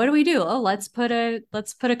what do we do? Oh, let's put a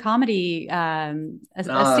comedy a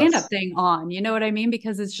No, stand-up that's thing on, you know what I mean?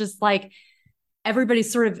 Because it's just like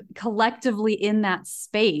everybody's sort of collectively in that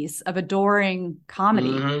space of adoring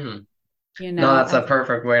comedy, hmm no, that's I a think.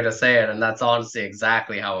 perfect way to say it, and that's honestly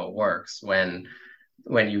exactly how it works when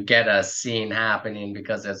you get a scene happening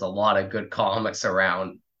because there's a lot of good comics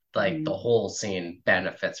around, like the Mhm. whole scene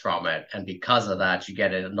benefits from it, and because of that, you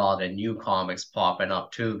get a lot of new comics popping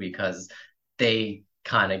up too because they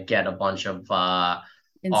kind of get a bunch of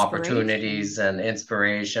Inspiration. opportunities and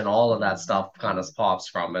inspiration, all of that stuff kind of Mhm. pops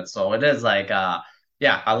from it. So it is like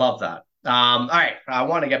yeah, I love that. All right, I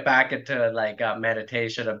want to get back into like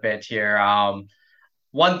meditation a bit here.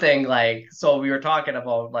 One thing like so we were talking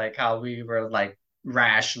about like how we were like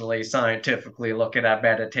rationally scientifically looking at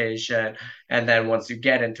meditation, and then once you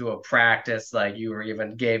get into a practice like you were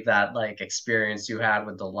even gave that like experience you had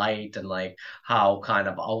with the light and like how kind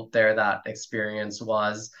of out there that experience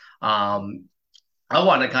was. I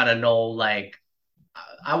want to kind of know like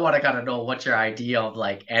I want to kind of know what your idea of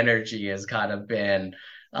like energy has kind of been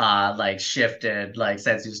like shifted like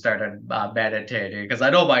since you started meditating, because I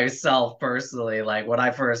know myself personally like when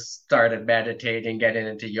I first started meditating, getting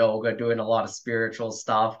into yoga, doing a lot of spiritual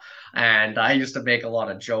stuff, and I used to make a lot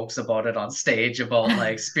of jokes about it on stage about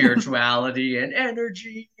like spirituality and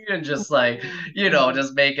energy and just like Mhm.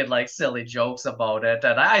 just making like silly jokes about it,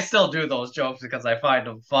 and I still do those jokes because I find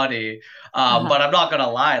them funny. Uh-huh. But I'm not gonna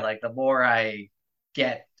lie, like the more I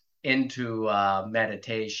get into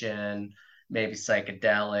meditation, maybe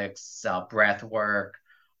psychedelics, breath work.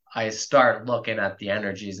 I start looking at the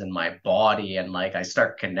energies in my body and like I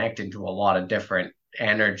start connecting to a lot of different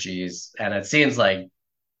energies. And it seems like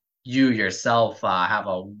you yourself have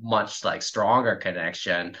a much like stronger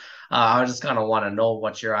connection. I just kind of want to know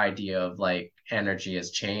what your idea of like energy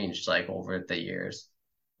has changed like over the years.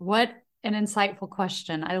 What an insightful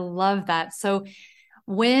question. I love that. So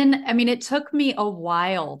I mean, it took me a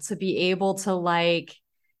while to be able to like,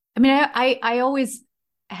 I mean, I always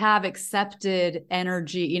have accepted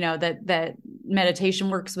energy, that meditation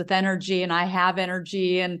works with energy and I have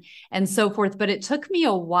energy and so forth. But it took me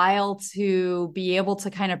a while to be able to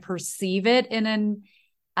kind of perceive it in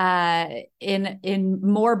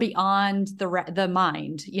more beyond the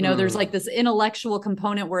mind. There's like Mm, this intellectual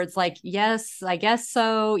component where it's like, yes, I guess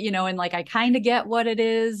so, and like I kind of get what it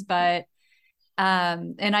is, but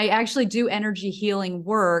and I actually do energy healing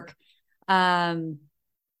work. And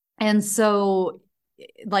so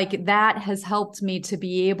like that has helped me to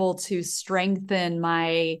be able to strengthen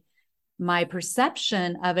my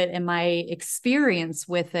perception of it and my experience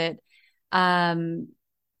with it. Um,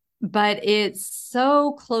 but it's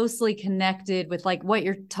so closely connected with like what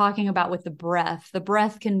you're talking about with the breath. The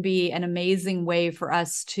breath can be an amazing way for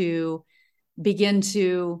us to begin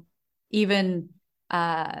to even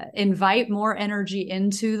invite more energy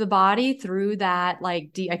into the body through that.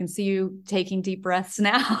 Like, I can see you taking deep breaths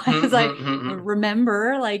now mm, as I mm, mm, mm.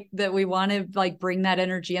 remember like that we want to like bring that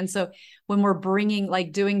energy. And so when we're bringing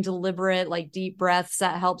like doing deliberate, like deep breaths,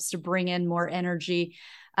 that helps to bring in more energy.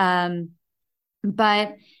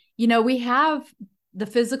 But we have the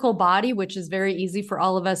physical body, which is very easy for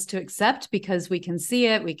all of us to accept because we can see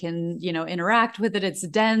it, we can, interact with it. It's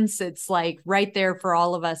dense, it's like right there for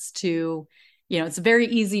all of us to, it's a very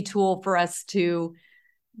easy tool for us to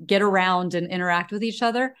get around and interact with each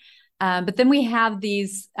other. But then we have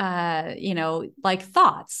these, like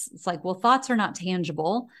thoughts. It's like, well, thoughts are not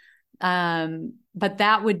tangible. But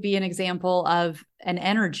that would be an example of an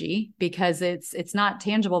energy because it's not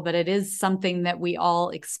tangible, but it is something that we all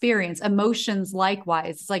experience. Emotions,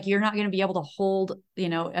 likewise. It's like you're not going to be able to hold,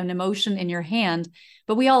 an emotion in your hand,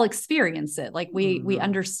 but we all experience it. Like we Mhm.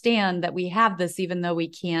 understand that we have this, even though we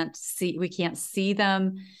can't see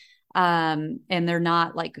them, and they're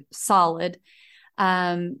not like solid.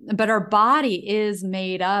 But our body is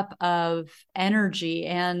made up of energy,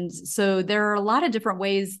 and so there are a lot of different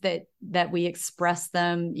ways that we express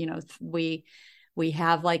them. We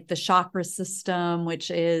have like the chakra system,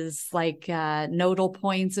 which is like nodal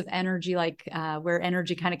points of energy, like where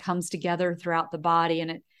energy kind of comes together throughout the body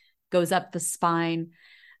and it goes up the spine.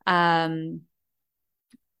 Um,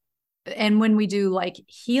 and when we do like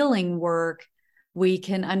healing work, we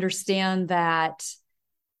can understand that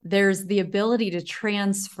there's the ability to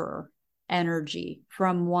transfer energy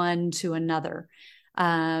from one to another.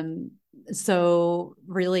 Um, so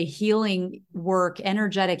really healing work,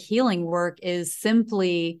 energetic healing work is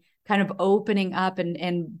simply kind of opening up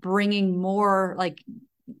and bringing more like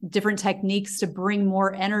different techniques to bring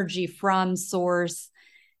more energy from source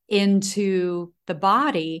into the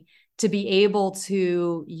body to be able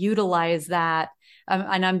to utilize that.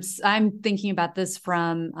 And I'm thinking about this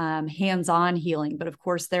from hands-on healing, but of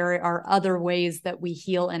course there are other ways that we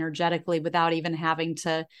heal energetically without even having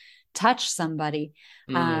to touch somebody,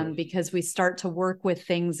 Mm. because we start to work with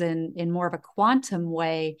things in more of a quantum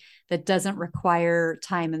way that doesn't require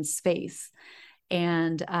time and space.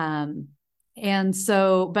 And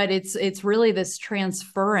so, but it's really this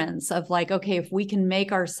transference of like, okay, if we can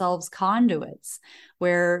make ourselves conduits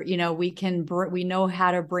where we know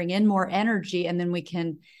how to bring in more energy, and then we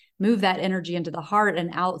can move that energy into the heart and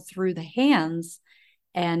out through the hands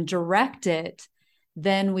and direct it,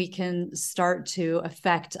 then we can start to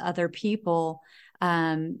affect other people,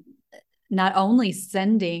 um, not only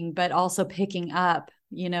sending but also picking up,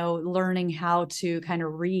 learning how to kind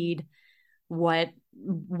of read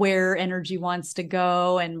where energy wants to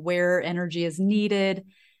go and where energy is needed.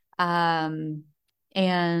 And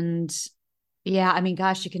yeah, I mean,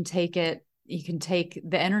 gosh, you can take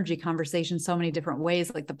the energy conversation so many different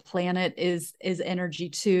ways. Like the planet is energy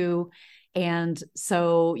too. And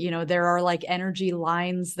so, there are like energy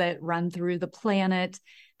lines that run through the planet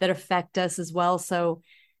that affect us as well. So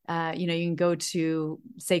you can go to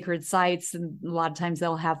sacred sites and a lot of times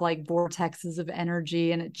they'll have like vortexes of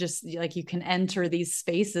energy, and it just like you can enter these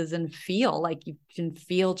spaces and feel like you can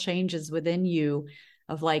feel changes within you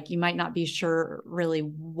of like you might not be sure really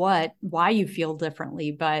why you feel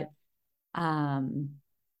differently, um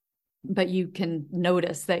but you can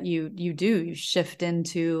notice that you shift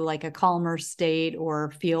into like a calmer state or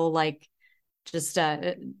feel like just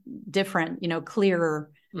different, clearer,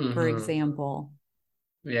 for Mhm. example.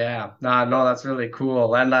 Yeah, no, that's really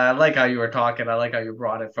cool. And I like how you were talking. I like how you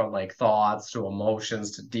brought it from like thoughts to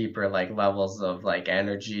emotions to deeper like levels of like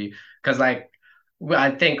energy. Because like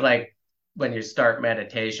I think like when you start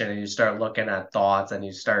meditation and you start looking at thoughts and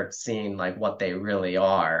you start seeing like what they really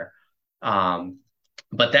are. Um,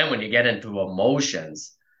 but then when you get into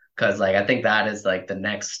emotions, because like I think that is like the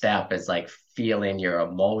next step is like feeling your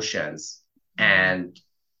emotions. Mm. And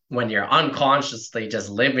when you're unconsciously just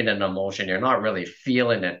living an emotion, you're not really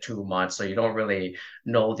feeling it too much. So you don't really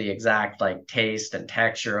know the exact like taste and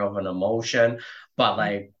texture of an emotion. But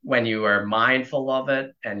like when you are mindful of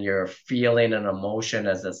it and you're feeling an emotion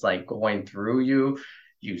as it's like going through you,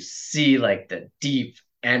 you see like the deep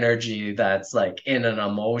energy that's like in an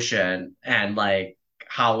emotion and like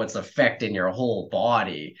how it's affecting your whole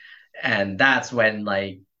body. And that's when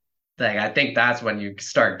like I think that's when you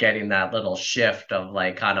start getting that little shift of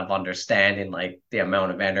like kind of understanding like the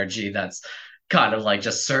amount of energy that's kind of like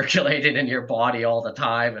just circulating in your body all the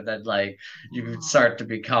time. And then like you can start to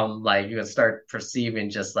become like you can start perceiving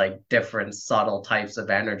just like different subtle types of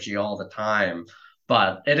energy all the time.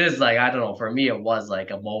 But it is like I don't know, for me it was like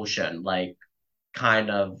emotion, like kind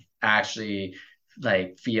of actually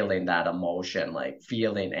like feeling that emotion, like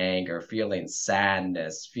feeling anger, feeling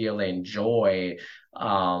sadness, feeling joy,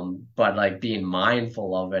 but like being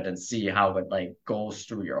mindful of it and see how it like goes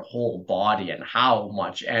through your whole body and how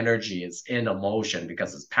much energy is in emotion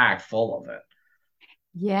because it's packed full of it.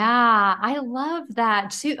 Yeah, I love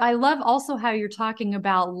that too. I love also how you're talking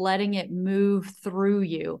about letting it move through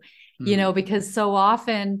you, Hmm. because so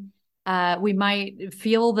often we might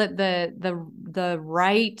feel that the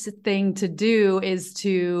right thing to do is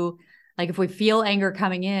to, like, if we feel anger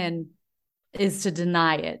coming in, is to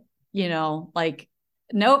deny it, like,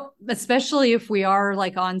 nope, especially if we are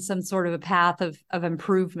like on some sort of a path of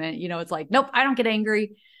improvement, it's like, nope, I don't get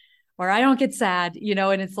angry or I don't get sad,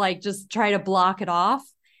 and it's like just try to block it off.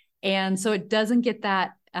 And so it doesn't get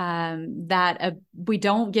that we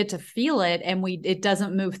don't get to feel it, and it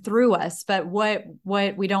doesn't move through us. But what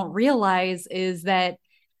we don't realize is that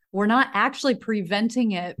we're not actually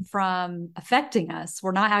preventing it from affecting us.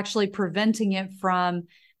 We're not actually preventing it from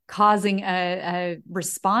causing a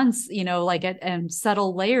response, like and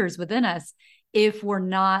subtle layers within us, if we're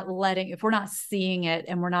not seeing it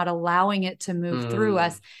and we're not allowing it to move through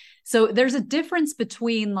us. Hmm. So there's a difference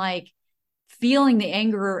between like feeling the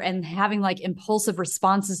anger and having like impulsive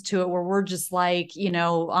responses to it, where we're just like,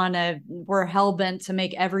 we're hell bent to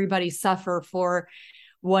make everybody suffer for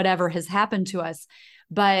whatever has happened to us.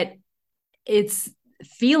 But it's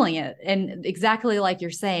feeling it, and exactly like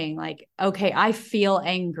you're saying, like, okay, I feel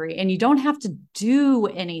angry, and you don't have to do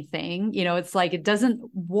anything, it's like it doesn't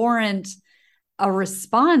warrant a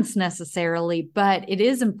response necessarily, but it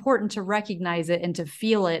is important to recognize it and to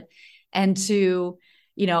feel it, and to,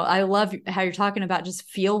 I love how you're talking about just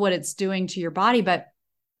feel what it's doing to your body. But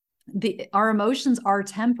our emotions are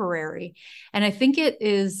temporary. And I think it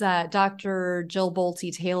is Dr. Jill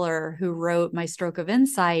Bolte Taylor, who wrote My Stroke of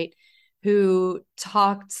Insight, who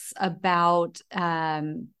talks about, I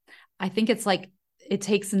think it's like it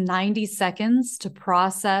takes 90 seconds to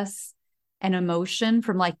process an emotion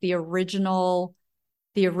from like the original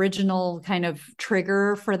kind of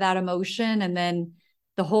trigger for that emotion. And then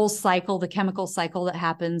the whole cycle, the chemical cycle that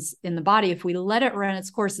happens in the body, if we let it run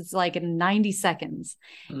its course, it's like in 90 seconds.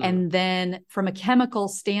 Hmm. And then from a chemical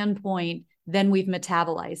standpoint, then we've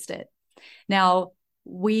metabolized it. Now,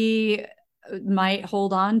 we might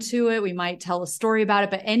hold on to it. We might tell a story about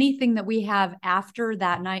it, but anything that we have after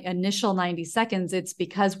that initial 90 seconds, it's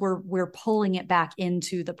because we're pulling it back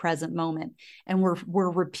into the present moment, and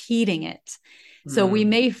we're repeating it. So we Hmm.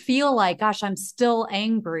 may feel like, gosh, I'm still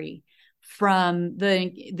angry from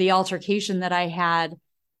the altercation that I had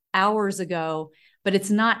hours ago, but it's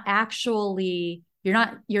not actually,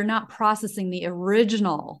 you're not processing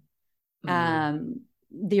Hmm. um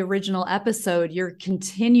the original episode. You're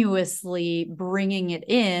continuously bringing it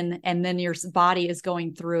in, and then your body is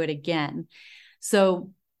going through it again.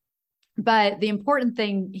 So, but the important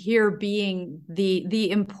thing here being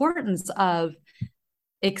the importance of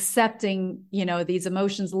accepting, these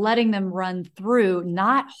emotions, letting them run through,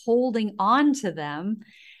 not holding on to them,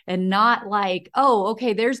 and not like, oh,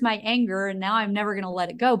 okay, there's my anger and now I'm never going to let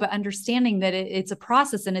it go, but understanding that it's a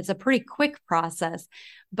process, and it's a pretty quick process.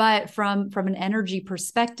 But from an energy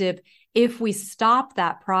perspective, if we stop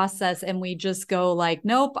that process and we just go like,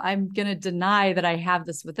 nope, I'm going to deny that I have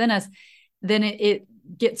this within us, then it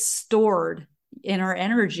gets stored in our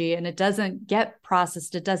energy, and it doesn't get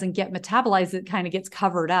processed, it doesn't get metabolized, it kind of gets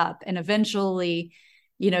covered up. And eventually,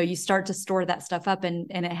 you start to store that stuff up, and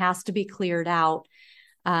it has to be cleared out.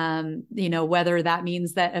 Whether that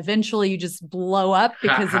means that eventually you just blow up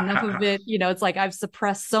because enough of it, it's like I've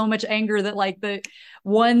suppressed so much anger that like the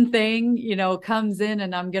one thing, comes in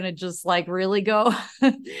and I'm going to just like really go,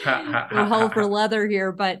 go hell for leather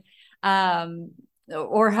here. But,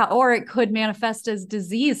 or it could manifest as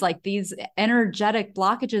disease, like these energetic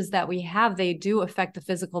blockages that we have, they do affect the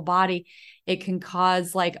physical body. It can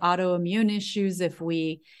cause like autoimmune issues if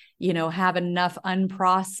we, have enough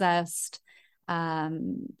unprocessed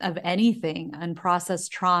of anything, unprocessed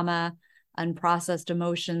trauma, unprocessed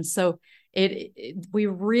emotions. So we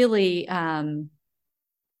really,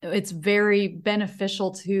 it's very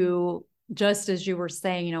beneficial to, just as you were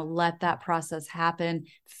saying, let that process happen,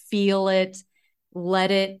 feel it,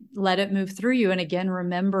 let it move through you. And again,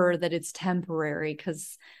 remember that it's temporary,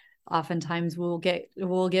 because oftentimes we'll get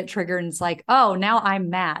triggered and it's like, oh, now I'm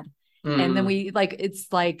mad. And then we it's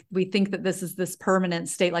like we think that this is this permanent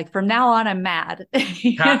state, like from now on I'm mad.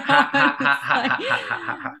 It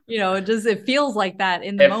feels like that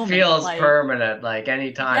in the moment. It feels like, permanent, like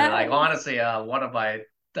anytime. Yeah. Like honestly, one of my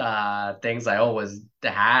things I always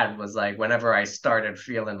had was like whenever I started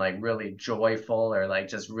feeling like really joyful or like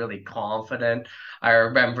just really confident, I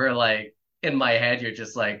remember like in my head, you're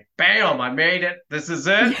just like, bam, I made it. This is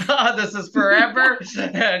it. This is forever.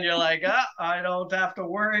 And you're like, I don't have to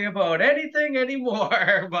worry about anything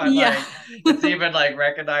anymore. But like, it's even like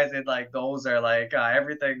recognizing like those are like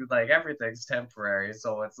everything's temporary.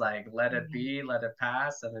 So it's like, let it be, let it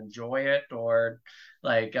pass and enjoy it. Or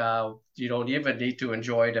like, you don't even need to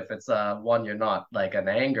enjoy it if it's one you're not like an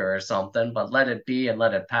anger or something, but let it be and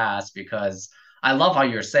let it pass. Because I love how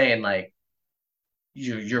you're saying like,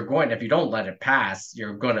 you're going, if you don't let it pass,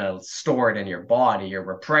 you're gonna store it in your body, you're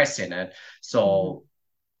repressing it. So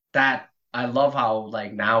that, I love how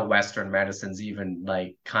like now Western medicine's even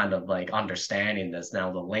like kind of like understanding this now,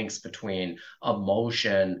 the links between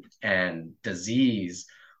emotion and disease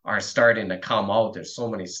are starting to come out. There's so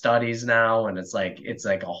many studies now, and it's like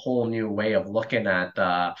a whole new way of looking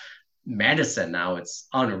at medicine now. It's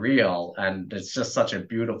unreal, and it's just such a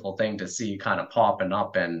beautiful thing to see kind of popping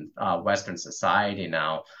up in Western society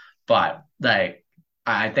now. But like,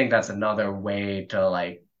 I think that's another way to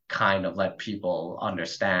like kind of let people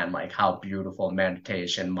understand like how beautiful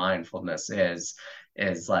meditation, mindfulness is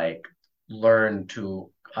like learn to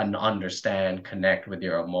understand, connect with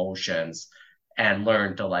your emotions and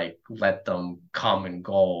learn to like let them come and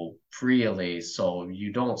go freely, so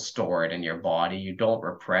you don't store it in your body, you don't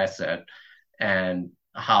repress it, and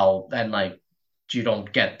like you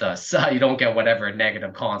don't get whatever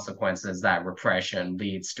negative consequences that repression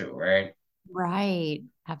leads to, right? Right.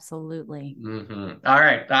 Absolutely. All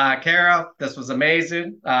right, Kara, this was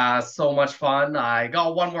amazing. So much fun. I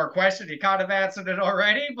got one more question. You kind of answered it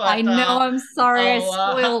already, but I know. I'm sorry, I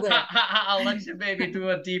spoiled it. I'll let you maybe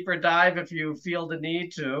do a deeper dive if you feel the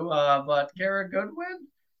need to. But Kara Goodwin,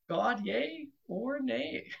 God, yay or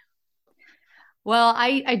nay? Well,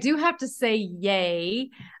 I do have to say yay.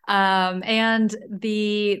 And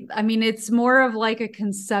it's more of like a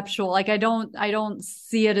conceptual, like I don't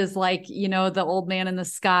see it as like, the old man in the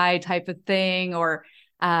sky type of thing, or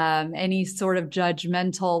any sort of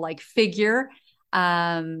judgmental like figure.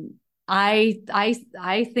 I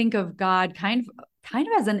think of God kind of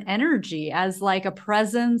as an energy, as like a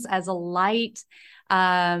presence, as a light.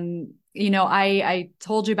 I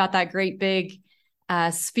told you about that great big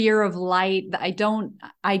sphere of light. I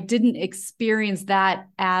didn't experience that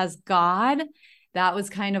as God. That was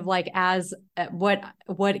kind of like as what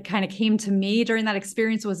kind of came to me during that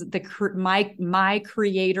experience was my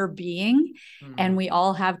creator being. And we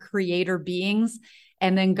all have creator beings.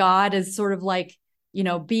 And then God is sort of like,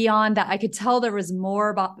 beyond that. I could tell there was more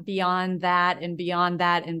about beyond that and beyond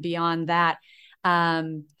that and beyond that.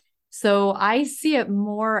 So I see it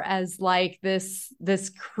more as like this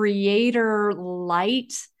creator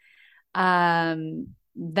light that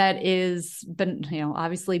is,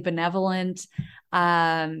 obviously benevolent,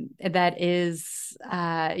 that is,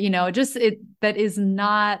 that is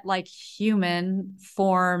not like human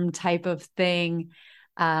form type of thing.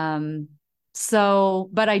 But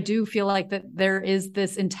I do feel like that there is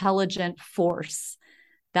this intelligent force.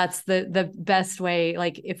 That's the best way.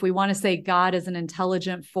 Like if we want to say God is an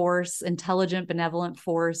intelligent force, intelligent, benevolent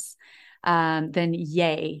force, then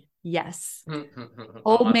yay. Yes.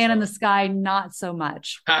 Old man in the sky, not so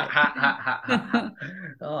much.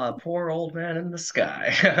 Oh, poor old man in the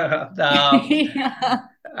sky. Yeah.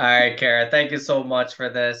 All right, Kara, thank you so much for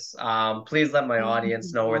this. Please let my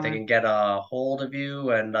audience know where they can get a hold of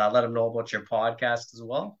you, and let them know about your podcast as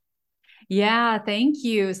well. Yeah, thank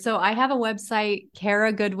you. So I have a website,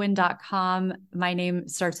 karagoodwin.com. My name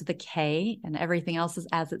starts with a K and everything else is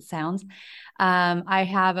as it sounds. I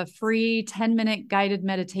have a free 10-minute guided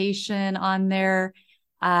meditation on there.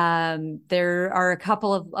 There are a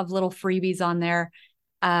couple of little freebies on there.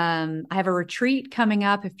 I have a retreat coming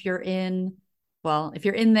up if you're in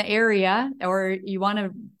the area or you want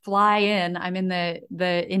to fly in, I'm in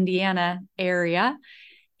the Indiana area.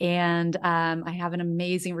 And I have an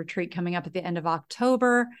amazing retreat coming up at the end of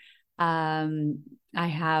October. I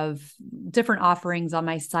have different offerings on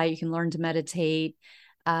my site. You can learn to meditate.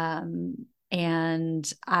 And the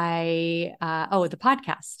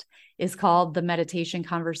podcast is called The Meditation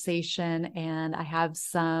Conversation. And I have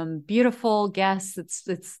some beautiful guests.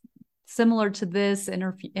 It's similar to this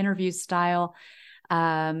interview style.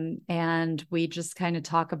 And we just kind of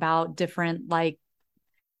talk about different, like,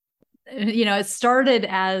 it started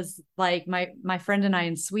as like my friend and I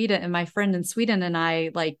in Sweden, and my friend in Sweden and I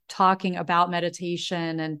like talking about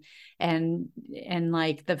meditation and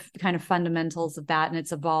like the kind of fundamentals of that, and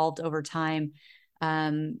it's evolved over time,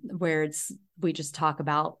 where we just talk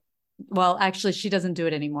about, well, actually she doesn't do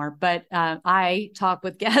it anymore, but I talk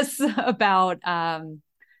with guests about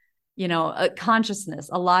consciousness,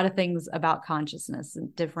 a lot of things about consciousness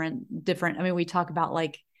and different. I mean, we talk about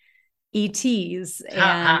like ETs and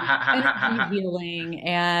energy healing,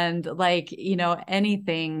 and like,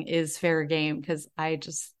 anything is fair game because I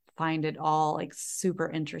just find it all like super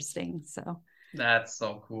interesting. So That's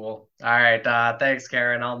so cool. All right. Thanks,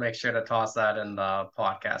 Karen. I'll make sure to toss that in the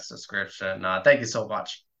podcast description. Thank you so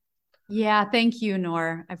much. yeah, thank you,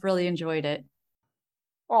 Nor. I've really enjoyed it.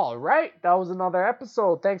 All right, that was another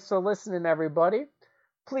episode. Thanks for listening, everybody.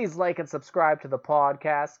 Please like and subscribe to the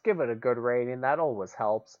podcast. Give it a good rating, that always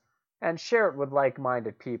helps. And share it with like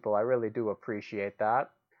minded people. I really do appreciate that.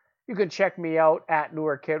 You can check me out at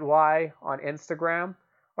NewerKidY on Instagram,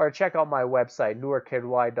 or check out my website,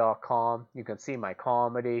 newerkidY.com. You can see my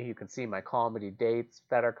comedy, you can see my comedy dates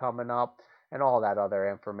that are coming up, and all that other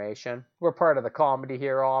information. We're part of the Comedy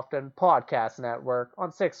Here Often podcast network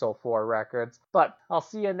on 604 Records. But I'll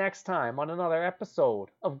see you next time on another episode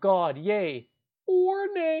of God, Yay or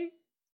Nay.